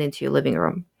and even into your living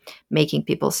room, making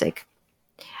people sick.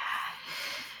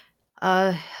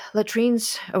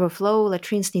 Latrines overflow.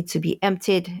 Latrines need to be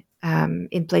emptied.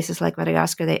 In places like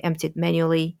Madagascar, they're emptied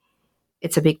manually.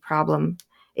 It's a big problem.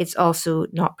 It's also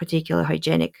not particularly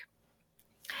hygienic.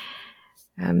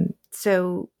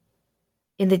 So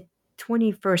in the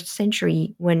 21st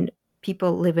century, when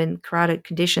people live in crowded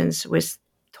conditions with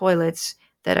toilets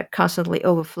that are constantly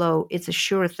overflow, it's a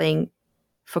sure thing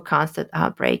for constant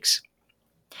outbreaks.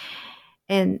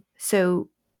 And so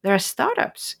there are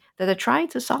startups that are trying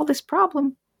to solve this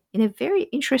problem in a very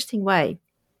interesting way,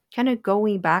 kind of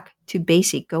going back to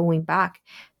basic, going back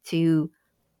to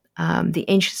the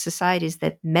ancient societies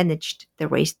that managed the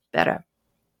waste better,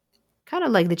 kind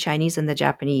of like the Chinese and the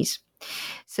Japanese.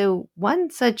 So one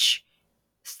such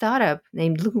startup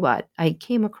named Luwat I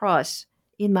came across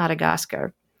in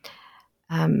Madagascar.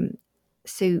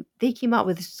 So they came up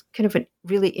with this kind of a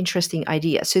really interesting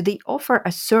idea. So they offer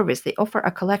a service, they offer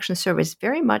a collection service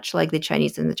very much like the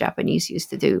Chinese and the Japanese used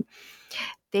to do.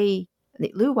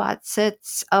 Luwat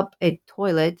sets up a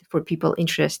toilet for people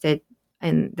interested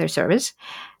in their service.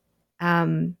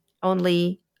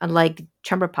 Only unlike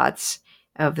chamber pots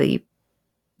of the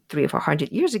 300 or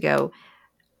 400 years ago,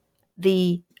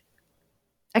 the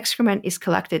excrement is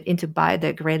collected into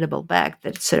biodegradable bag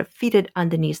that's sort of fitted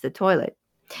underneath the toilet.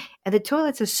 And the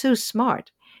toilets are so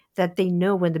smart that they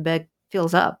know when the bag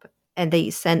fills up and they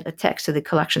send a text to the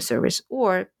collection service,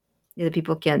 or the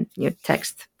people can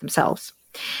text themselves.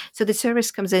 So the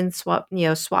service comes in,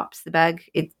 swaps the bag.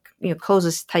 It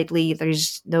closes tightly.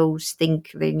 There's no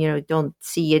stink. They don't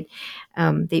see it.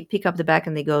 They pick up the bag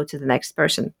and they go to the next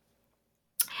person.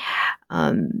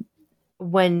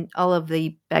 When all of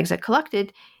the bags are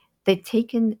collected, they're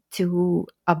taken to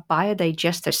a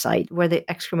biodigester site where the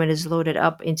excrement is loaded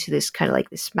up into this kind of like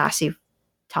this massive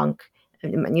tank,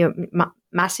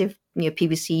 massive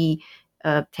PVC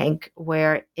tank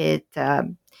where it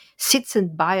sits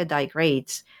and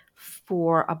biodegrades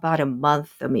for about a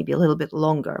month or maybe a little bit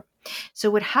longer. So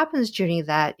what happens during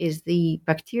that is the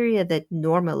bacteria that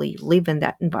normally live in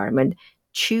that environment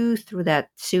chew through that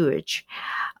sewage.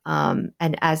 And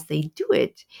as they do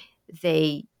it,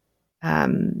 they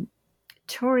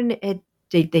turn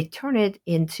it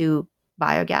into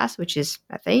biogas, which is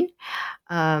methane,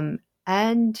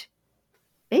 and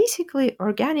basically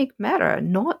organic matter,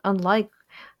 not unlike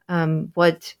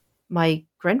what my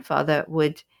grandfather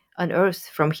would unearth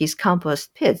from his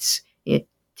compost pits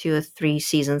 2 or 3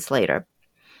 seasons later.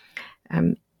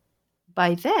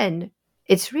 By then,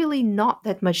 it's really not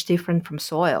that much different from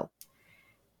soil,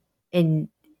 and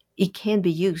it can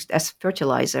be used as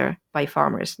fertilizer by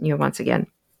farmers. Once again,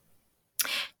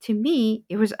 to me,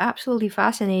 it was absolutely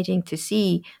fascinating to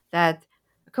see that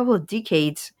a couple of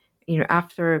decades,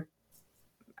 after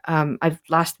I've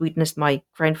last witnessed my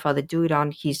grandfather do it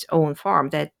on his own farm,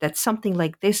 that something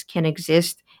like this can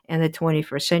exist in the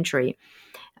 21st century.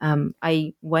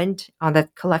 I went on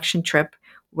that collection trip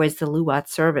with the Luwat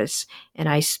service, and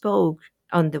I spoke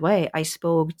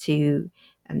to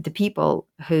the people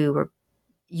who were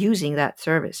using that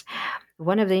service.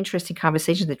 One of the interesting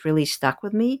conversations that really stuck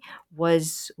with me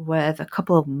was with a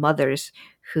couple of mothers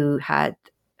who had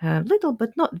little,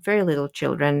 but not very little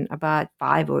children, about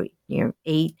 5 or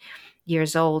 8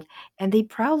 years old. And they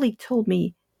proudly told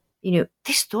me,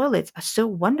 these toilets are so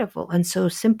wonderful and so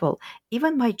simple.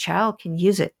 Even my child can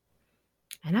use it.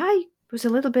 And I was a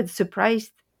little bit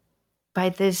surprised by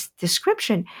this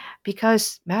description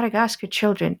because Madagascar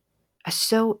children are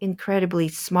so incredibly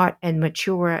smart and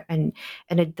mature and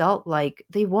adult-like.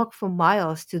 They walk for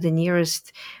miles to the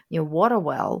nearest water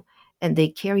well, and they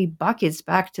carry buckets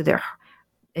back to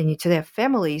their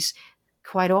families,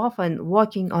 quite often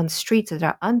walking on streets that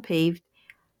are unpaved,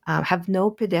 have no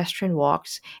pedestrian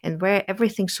walks, and where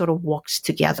everything sort of walks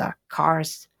together.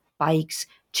 Cars, bikes,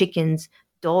 chickens,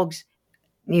 dogs,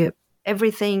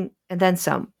 everything, and then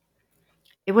some.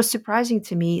 It was surprising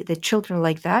to me that children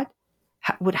like that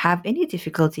would have any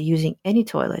difficulty using any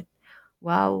toilet.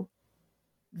 While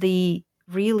the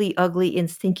really ugly and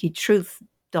stinky truth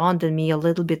dawned on me a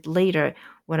little bit later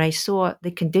when I saw the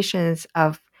conditions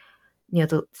of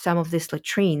some of these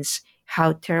latrines,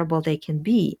 how terrible they can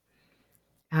be.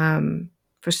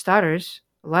 For starters,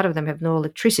 a lot of them have no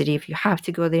electricity. If you have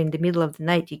to go there in the middle of the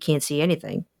night, you can't see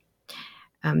anything.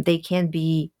 They can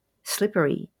be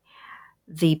slippery.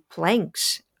 The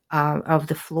planks of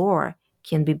the floor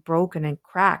can be broken and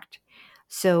cracked.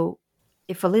 So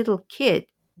if a little kid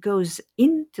goes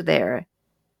into there,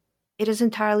 it is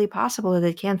entirely possible that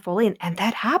it can fall in, and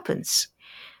that happens.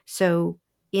 So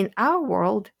in our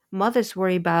world, mothers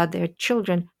worry about their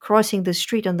children crossing the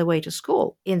street on the way to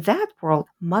school. In that world,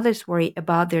 mothers worry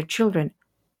about their children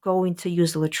going to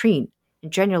use the latrine.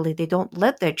 And generally, they don't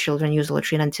let their children use the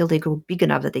latrine until they grow big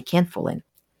enough that they can't fall in.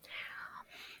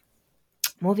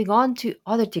 Moving on to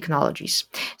other technologies.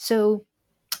 So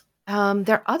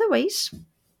there are other ways.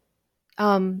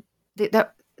 There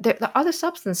are other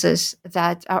substances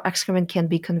that our excrement can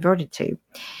be converted to.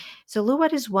 So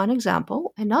luwet is one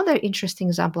example. Another interesting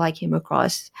example I came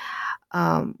across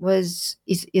is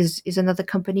another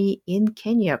company in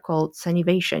Kenya called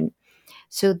Sunivation.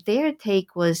 So their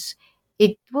take was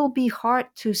it will be hard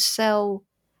to sell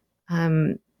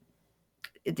it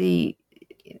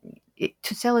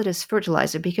as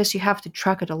fertilizer because you have to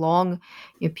truck it along.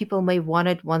 People may want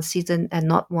it one season and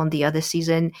not want the other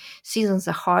season. Seasons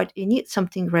are hard. You need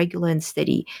something regular and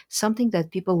steady, something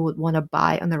that people would want to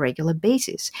buy on a regular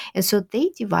basis. And so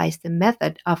they devised a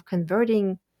method of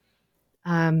converting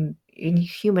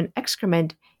human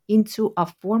excrement into a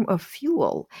form of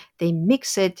fuel. They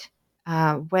mix it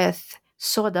with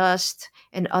sawdust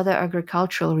and other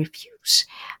agricultural refuse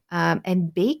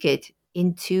and bake it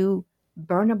into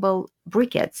burnable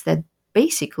briquettes that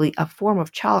basically a form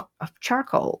of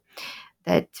charcoal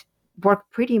that work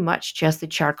pretty much just the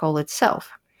charcoal itself.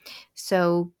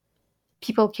 So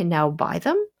people can now buy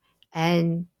them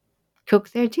and cook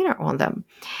their dinner on them.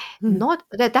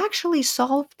 That actually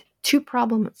solved two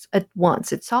problems at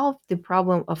once. It solved the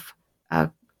problem of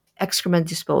excrement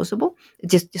disposal,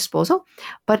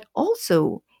 but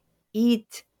also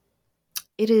it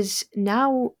is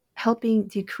now helping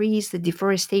decrease the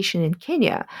deforestation in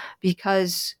Kenya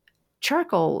because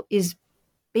charcoal is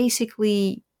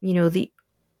basically, the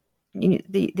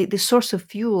source of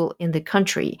fuel in the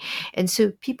country. And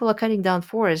so people are cutting down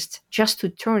forests just to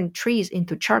turn trees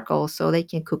into charcoal so they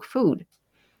can cook food.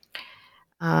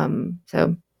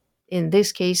 So in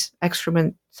this case,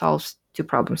 excrement solves two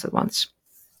problems at once.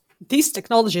 These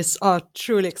technologies are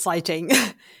truly exciting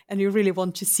and you really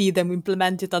want to see them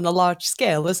implemented on a large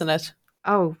scale, isn't it?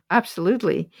 Oh,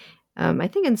 absolutely. I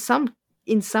think in some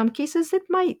cases it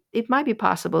might be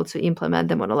possible to implement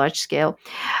them on a large scale.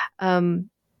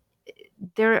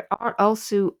 There are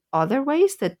also other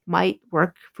ways that might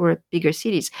work for bigger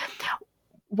cities.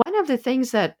 One of the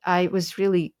things that I was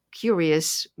really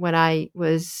curious when I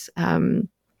was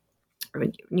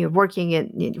working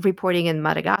and reporting in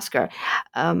Madagascar,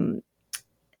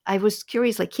 I was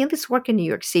curious, can this work in New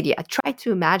York City? I tried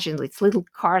to imagine it's little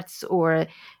carts or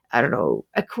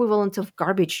equivalent of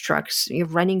garbage trucks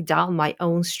running down my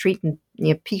own street and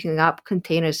picking up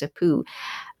containers of poo.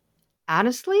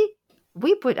 Honestly,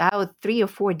 we put out 3 or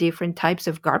 4 different types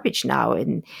of garbage now,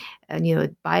 and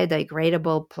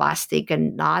biodegradable plastic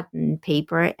and not and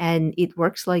paper, and it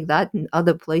works like that in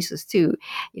other places too.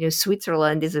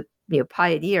 Switzerland is a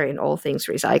pioneer in all things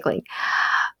recycling.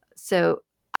 So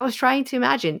I was trying to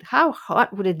imagine how hard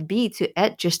would it be to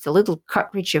add just a little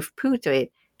cartridge of poo to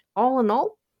it. All in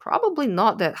all, probably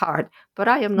not that hard, but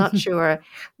I am not sure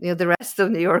the rest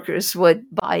of New Yorkers would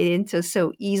buy into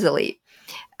so easily.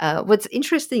 What's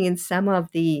interesting in some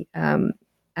of the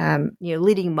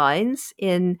leading minds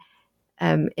in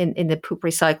the poop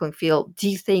recycling field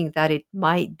do think that it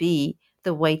might be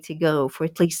the way to go for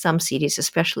at least some cities,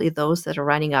 especially those that are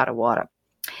running out of water.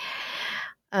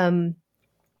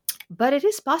 But it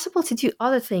is possible to do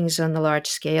other things on a large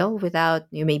scale without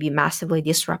maybe massively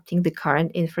disrupting the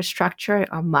current infrastructure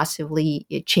or massively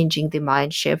changing the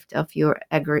mind shift of your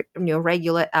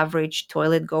regular average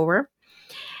toilet goer.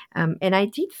 And I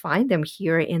did find them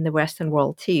here in the Western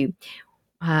world too.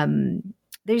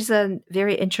 There's a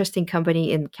very interesting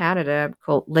company in Canada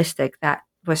called Listic that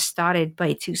was started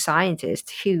by two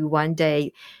scientists who one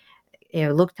day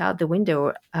looked out the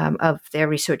window of their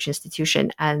research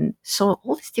institution and saw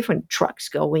all these different trucks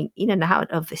going in and out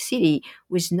of the city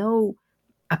with no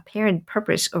apparent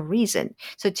purpose or reason.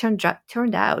 So it turned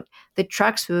out the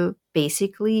trucks were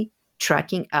basically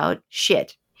trucking out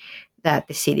shit that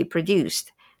the city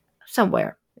produced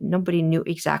somewhere. Nobody knew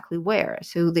exactly where.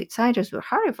 So the scientists were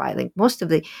horrified. Like most of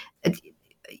the,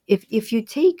 if you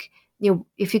take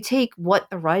what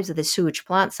arrives at the sewage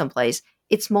plant someplace,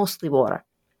 it's mostly water.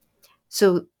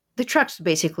 So the trucks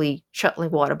basically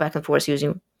shuttling water back and forth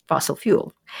using fossil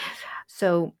fuel.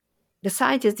 So the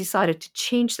scientists decided to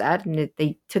change that, and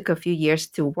they took a few years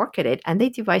to work at it, and they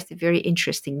devised a very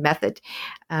interesting method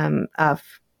of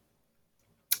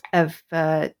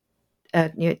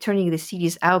turning the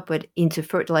city's output into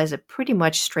fertilizer pretty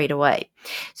much straight away.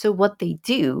 So what they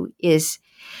did is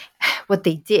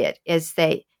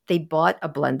they bought a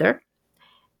blender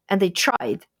and they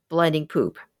tried blending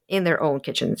poop in their own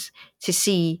kitchens to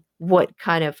see what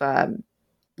kind of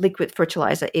liquid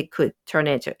fertilizer it could turn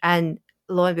into. And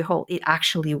lo and behold, it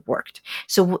actually worked.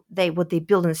 So what they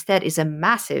build instead is a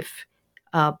massive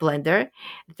blender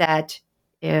that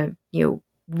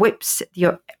whips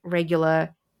your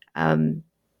regular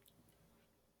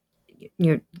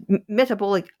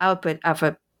metabolic output of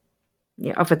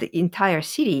the entire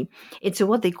city into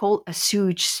what they call a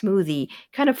sewage smoothie,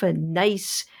 kind of a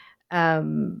nice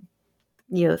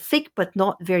thick but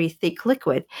not very thick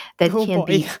liquid that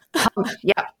be pumped,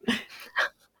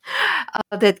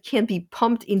 that can be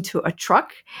pumped into a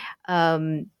truck,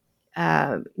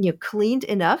 cleaned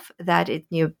enough that it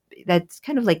that's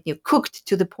kind of like cooked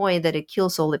to the point that it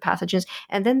kills all the pathogens,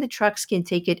 and then the trucks can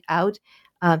take it out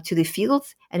to the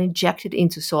fields and inject it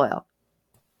into soil.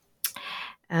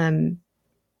 There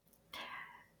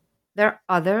are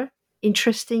other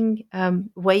interesting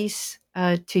ways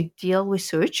to deal with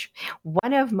sewage.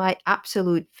 One of my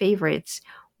absolute favorites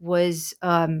was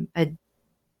a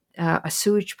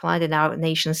sewage plant in our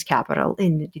nation's capital,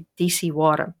 in DC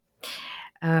Water.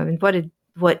 And what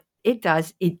it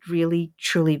does, it really,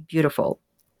 truly beautiful.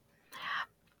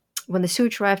 When the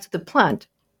sewage arrives to the plant,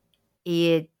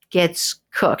 it gets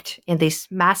cooked in these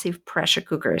massive pressure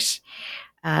cookers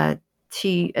at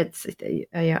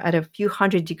a few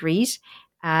hundred degrees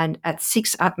and at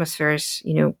 6 atmospheres.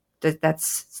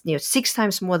 That's 6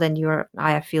 times more than you and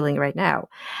I are feeling right now.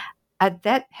 At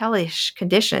that hellish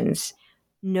conditions,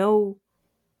 no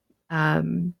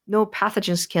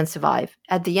pathogens can survive.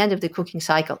 At the end of the cooking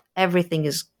cycle, everything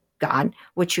is gone.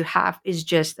 What you have is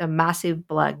just a massive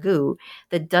black goo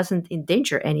that doesn't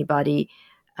endanger anybody,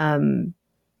 and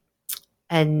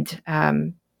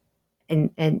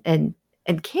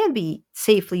can be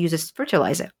safely used as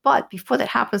fertilizer. But before that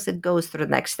happens, it goes through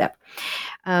the next step.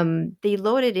 They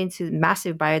load it into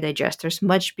massive biodigesters,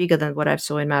 much bigger than what I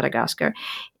saw in Madagascar.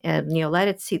 Let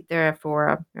it sit there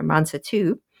for a month or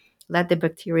two. Let the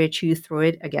bacteria chew through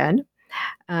it again.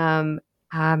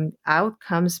 Out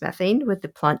comes methane, what the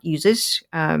plant uses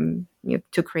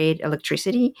to create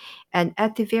electricity. And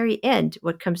at the very end,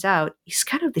 what comes out is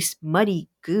kind of this muddy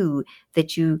goo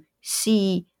that you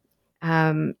see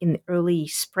in the early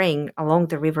spring along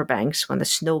the riverbanks when the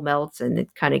snow melts and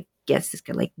it kind of gets this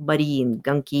kind of like muddy and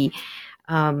gunky.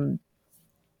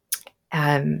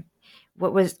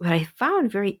 What I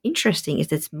found very interesting is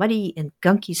this muddy and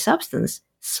gunky substance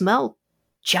smelled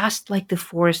just like the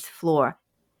forest floor.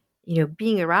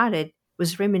 Being around it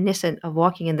was reminiscent of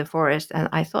walking in the forest, and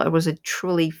I thought it was a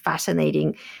truly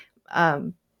fascinating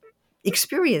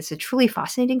experience, a truly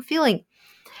fascinating feeling.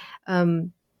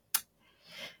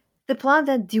 The plant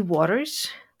that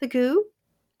dewaters the goo,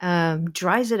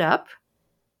 dries it up,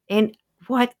 and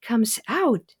what comes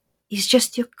out is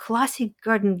just your classic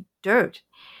garden dirt.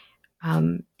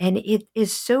 And it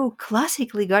is so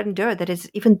classically garden dirt that it's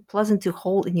even pleasant to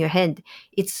hold in your hand.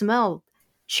 It smelled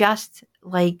just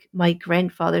like my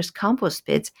grandfather's compost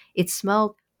pits. It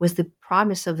smelled with the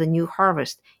promise of the new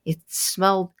harvest. It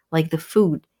smelled like the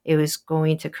food it was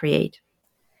going to create.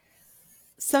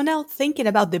 So now thinking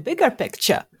about the bigger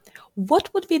picture, what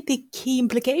would be the key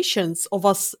implications of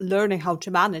us learning how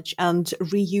to manage and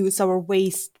reuse our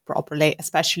waste properly,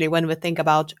 especially when we think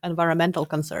about environmental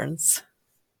concerns?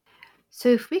 So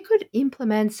if we could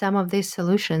implement some of these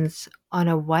solutions on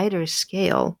a wider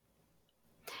scale,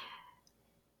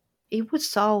 it would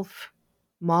solve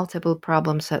multiple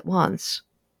problems at once.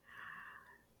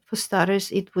 For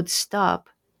starters, it would stop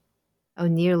or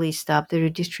nearly stop the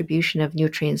redistribution of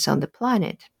nutrients on the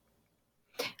planet.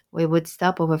 We would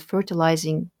stop over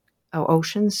fertilizing our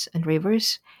oceans and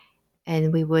rivers,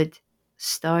 and we would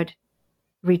start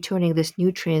returning these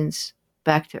nutrients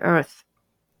back to Earth.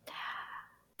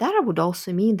 That would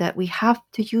also mean that we have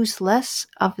to use less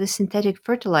of the synthetic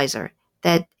fertilizer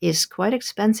that is quite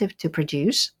expensive to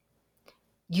produce,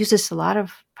 uses a lot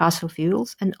of fossil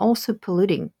fuels, and also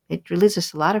polluting. It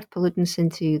releases a lot of pollutants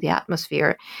into the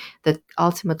atmosphere that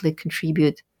ultimately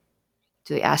contribute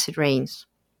to the acid rains.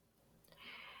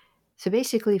 So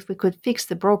basically, if we could fix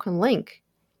the broken link,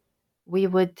 we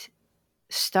would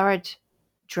start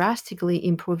drastically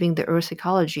improving the Earth's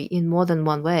ecology in more than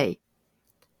one way.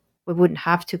 We wouldn't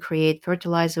have to create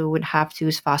fertilizer. We wouldn't have to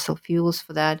use fossil fuels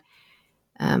for that.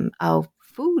 Our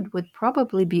food would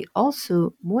probably be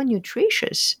also more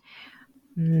nutritious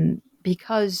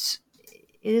because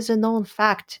it is a known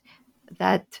fact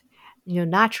that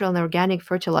natural and organic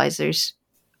fertilizers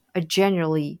are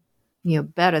generally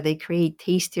better. They create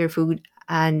tastier food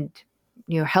and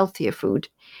healthier food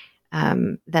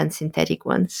than synthetic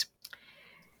ones.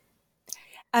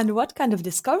 And what kind of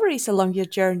discoveries along your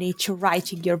journey to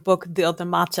writing your book, The Other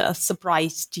Matter,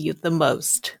 surprised you the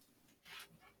most?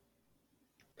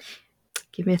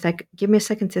 Give me a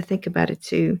second to think about it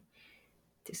too.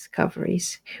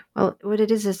 Discoveries. Well, what it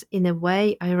is in a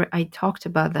way, I talked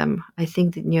about them. I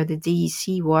think that the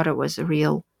DEC water was a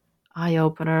real eye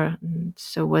opener, and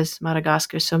so was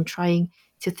Madagascar. So I'm trying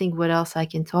to think what else I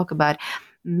can talk about.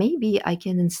 Maybe I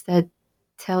can instead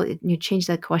change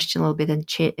that question a little bit and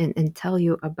tell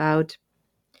you about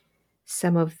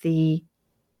some of the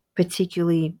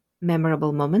particularly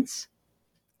memorable moments.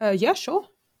 Yeah, sure.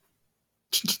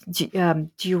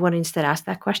 Do you want to instead ask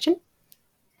that question?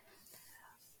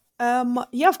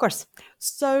 Yeah, of course.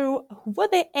 So, were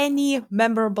there any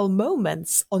memorable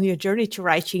moments on your journey to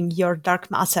writing Your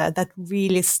Dark Matter that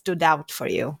really stood out for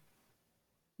you?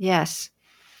 Yes.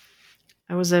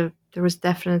 There was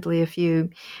definitely a few.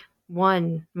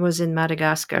 One was in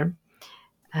Madagascar.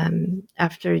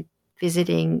 After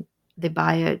visiting the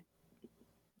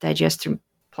biodigester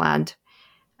plant,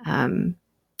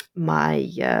 my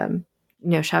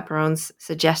chaperones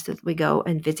suggested we go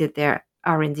and visit their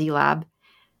R&D lab,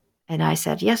 and I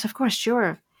said yes, of course,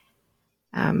 sure.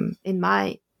 I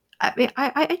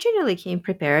generally came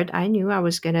prepared. I knew I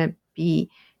was going to be,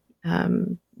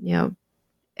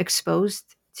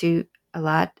 exposed to a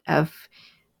lot of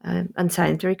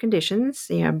unsanitary conditions.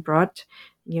 I brought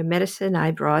medicine. I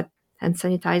brought hand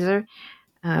sanitizer.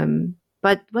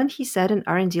 But when he said an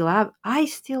R&D lab, I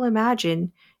still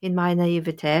imagine in my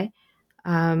naivete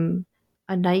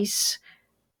a nice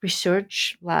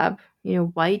research lab,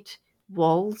 white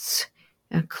walls,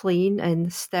 clean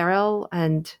and sterile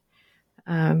and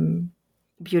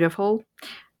beautiful.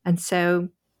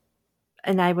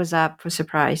 And I was up for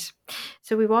surprise.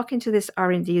 So we walk into this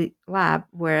R&D lab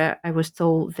where I was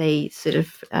told they sort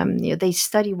of, they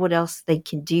study what else they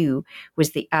can do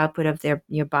with the output of their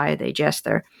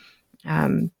biodigester.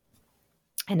 And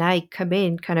I come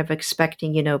in kind of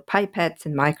expecting, pipettes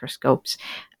and microscopes.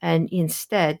 And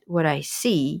instead, what I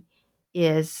see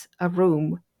is a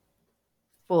room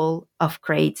full of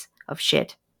crates of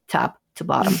shit, top to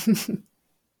bottom.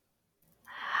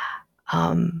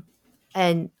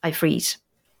 And I freeze.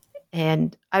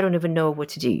 And I don't even know what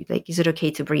to do. Like, is it okay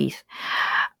to breathe?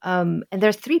 And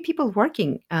there's 3 people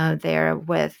working there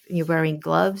with wearing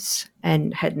gloves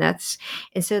and head nets.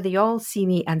 And so they all see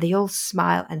me and they all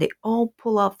smile and they all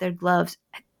pull off their gloves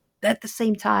at the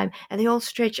same time. And they all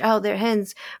stretch out their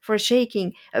hands for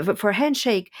a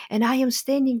handshake. And I am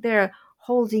standing there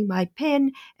holding my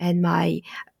pen and my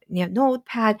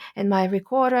notepad and my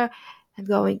recorder and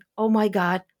going, oh my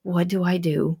God, what do I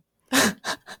do?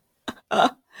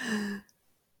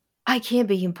 I can't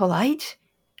be impolite.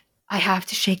 I have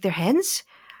to shake their hands.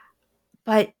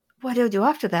 But what do I do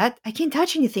after that? I can't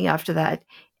touch anything after that.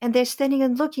 And they're standing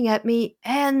and looking at me,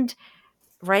 and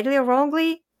rightly or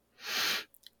wrongly,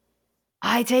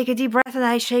 I take a deep breath and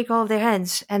I shake all of their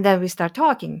hands, and then we start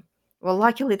talking. Well,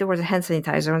 luckily there was a hand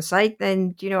sanitizer on site,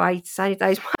 and I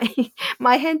sanitized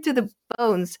my hand to the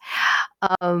bones.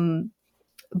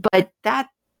 But that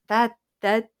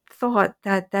thought,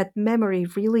 that memory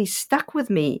really stuck with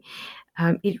me.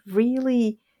 It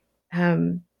really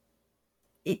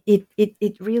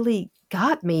it really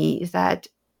got me that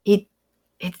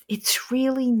it's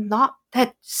really not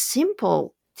that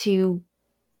simple to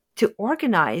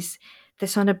organize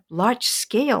this on a large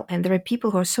scale, and there are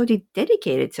people who are so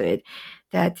dedicated to it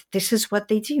that this is what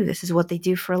they do. This is what they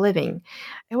do for a living.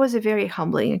 It was a very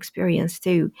humbling experience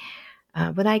too.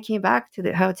 When I came back to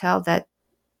the hotel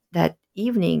that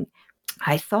evening,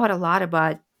 I thought a lot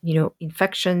about,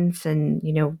 infections and,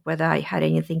 whether I had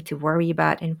anything to worry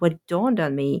about. And what dawned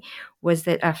on me was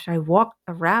that after I walked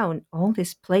around all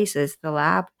these places, the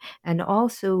lab, and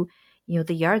also,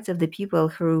 the yards of the people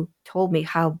who told me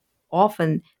how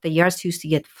often the yards used to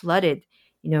get flooded,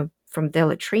 from their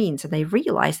latrines. And I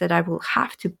realized that I will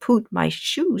have to put my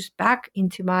shoes back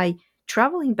into my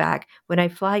traveling bag when I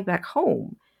fly back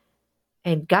home.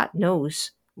 And God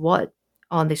knows what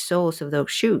on the soles of those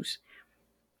shoes.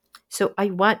 So I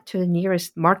went to the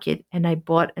nearest market and I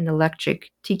bought an electric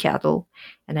tea kettle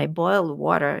and I boiled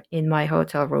water in my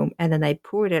hotel room, and then I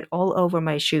poured it all over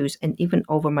my shoes and even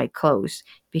over my clothes,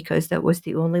 because that was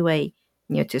the only way,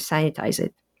 to sanitize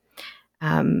it.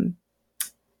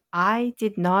 I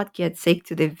did not get sick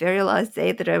to the very last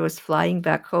day that I was flying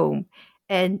back home.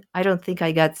 And I don't think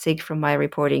I got sick from my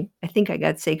reporting. I think I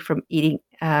got sick from eating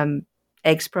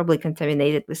eggs probably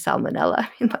contaminated with salmonella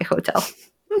in my hotel.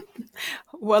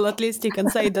 Well, at least you can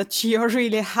say that you're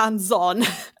really hands-on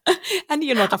and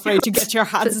you're not afraid to get your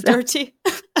hands dirty.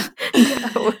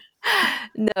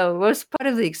 No, it was part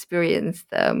of the experience.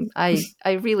 I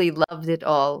really loved it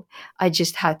all. I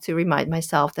just had to remind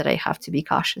myself that I have to be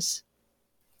cautious.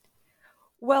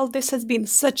 Well, this has been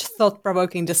such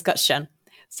thought-provoking discussion.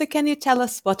 So can you tell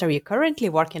us what are you currently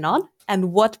working on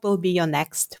and what will be your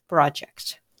next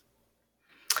project?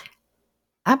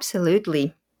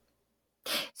 Absolutely.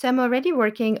 So I'm already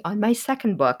working on my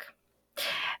second book.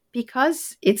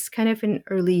 Because it's kind of in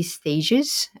early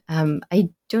stages, I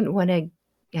don't want to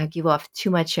give off too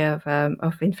much of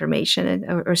information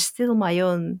or steal my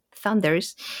own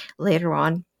thunders later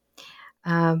on.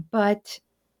 But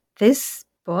this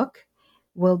book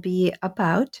will be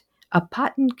about a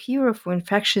patent cure for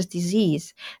infectious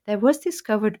disease that was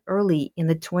discovered early in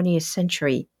the 20th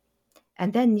century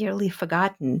and then nearly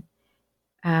forgotten,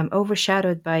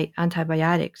 overshadowed by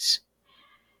antibiotics.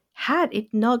 Had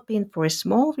it not been for a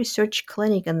small research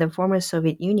clinic in the former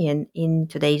Soviet Union in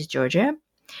today's Georgia,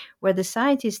 where the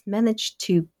scientists managed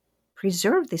to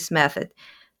preserve this method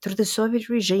through the Soviet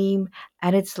regime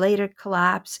and its later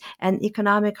collapse and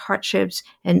economic hardships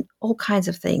and all kinds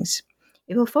of things.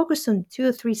 It will focus on 2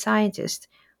 or 3 scientists,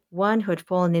 one who had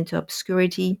fallen into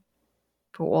obscurity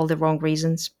for all the wrong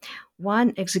reasons,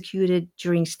 one executed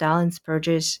during Stalin's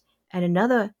purges, and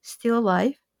another still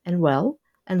alive and well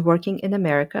and working in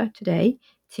America today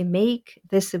to make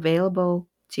this available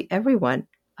to everyone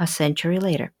a century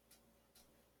later.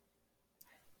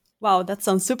 Wow, that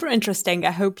sounds super interesting.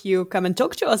 I hope you come and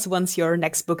talk to us once your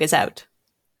next book is out.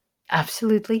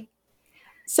 Absolutely.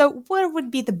 So where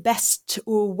would be the best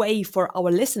way for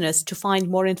our listeners to find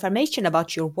more information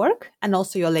about your work and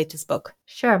also your latest book?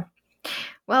 Sure.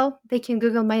 Well, they can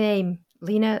Google my name,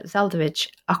 Lena Zeldovich.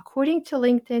 According to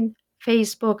LinkedIn,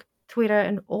 Facebook, Twitter,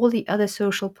 and all the other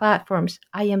social platforms,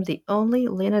 I am the only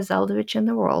Lena Zeldovich in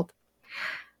the world.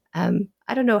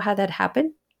 I don't know how that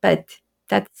happened, but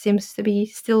that seems to be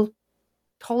still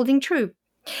holding true.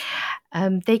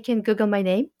 They can Google my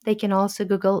name. They can also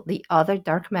Google The Other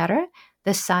Dark Matter,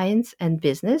 the science and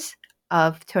business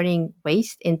of turning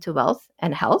waste into wealth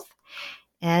and health.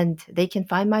 And they can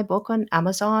find my book on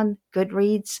Amazon,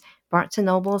 Goodreads, Barnes &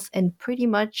 Nobles, and pretty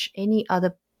much any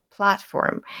other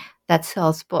platform that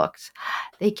sells books.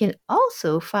 They can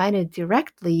also find it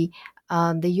directly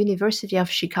on the University of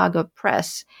Chicago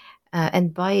Press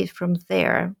and buy it from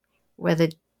there with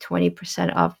a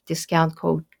 20% off discount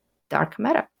code Dark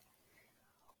Matter.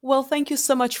 Well, thank you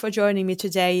so much for joining me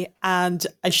today. And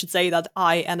I should say that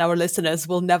I and our listeners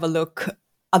will never look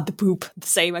at the poop the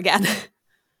same again.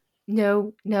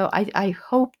 No, I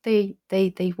hope they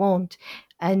won't.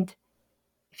 And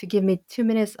if you give me 2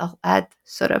 minutes, I'll add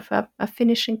sort of a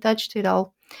finishing touch to it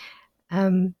all.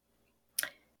 I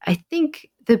think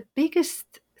the biggest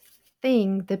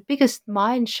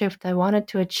mind shift I wanted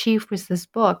to achieve with this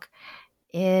book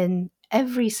in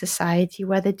every society,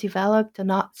 whether developed or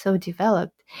not so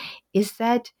developed, is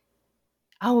that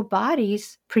our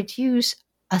bodies produce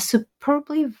a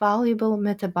superbly valuable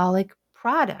metabolic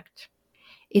product.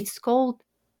 It's called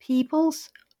people's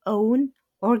own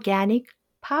organic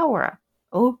power,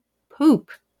 or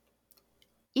poop.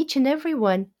 Each and every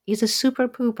one is a super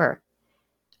pooper.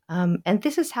 And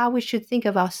this is how we should think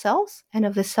of ourselves and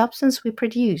of the substance we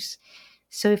produce.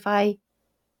 So if I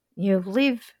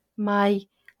leave my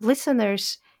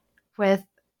listeners with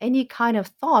any kind of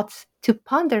thoughts to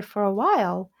ponder for a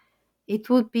while, it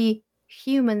would be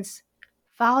humans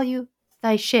value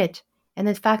thy shit And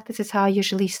in fact, this is how I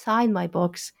usually sign my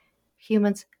books.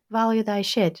 Humans, value thy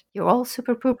shit. You're all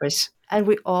super poopers, and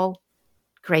we're all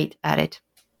great at it.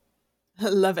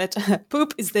 Love it.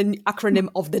 Poop is the acronym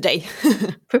of the day.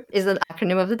 Poop is an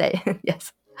acronym of the day.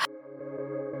 Yes.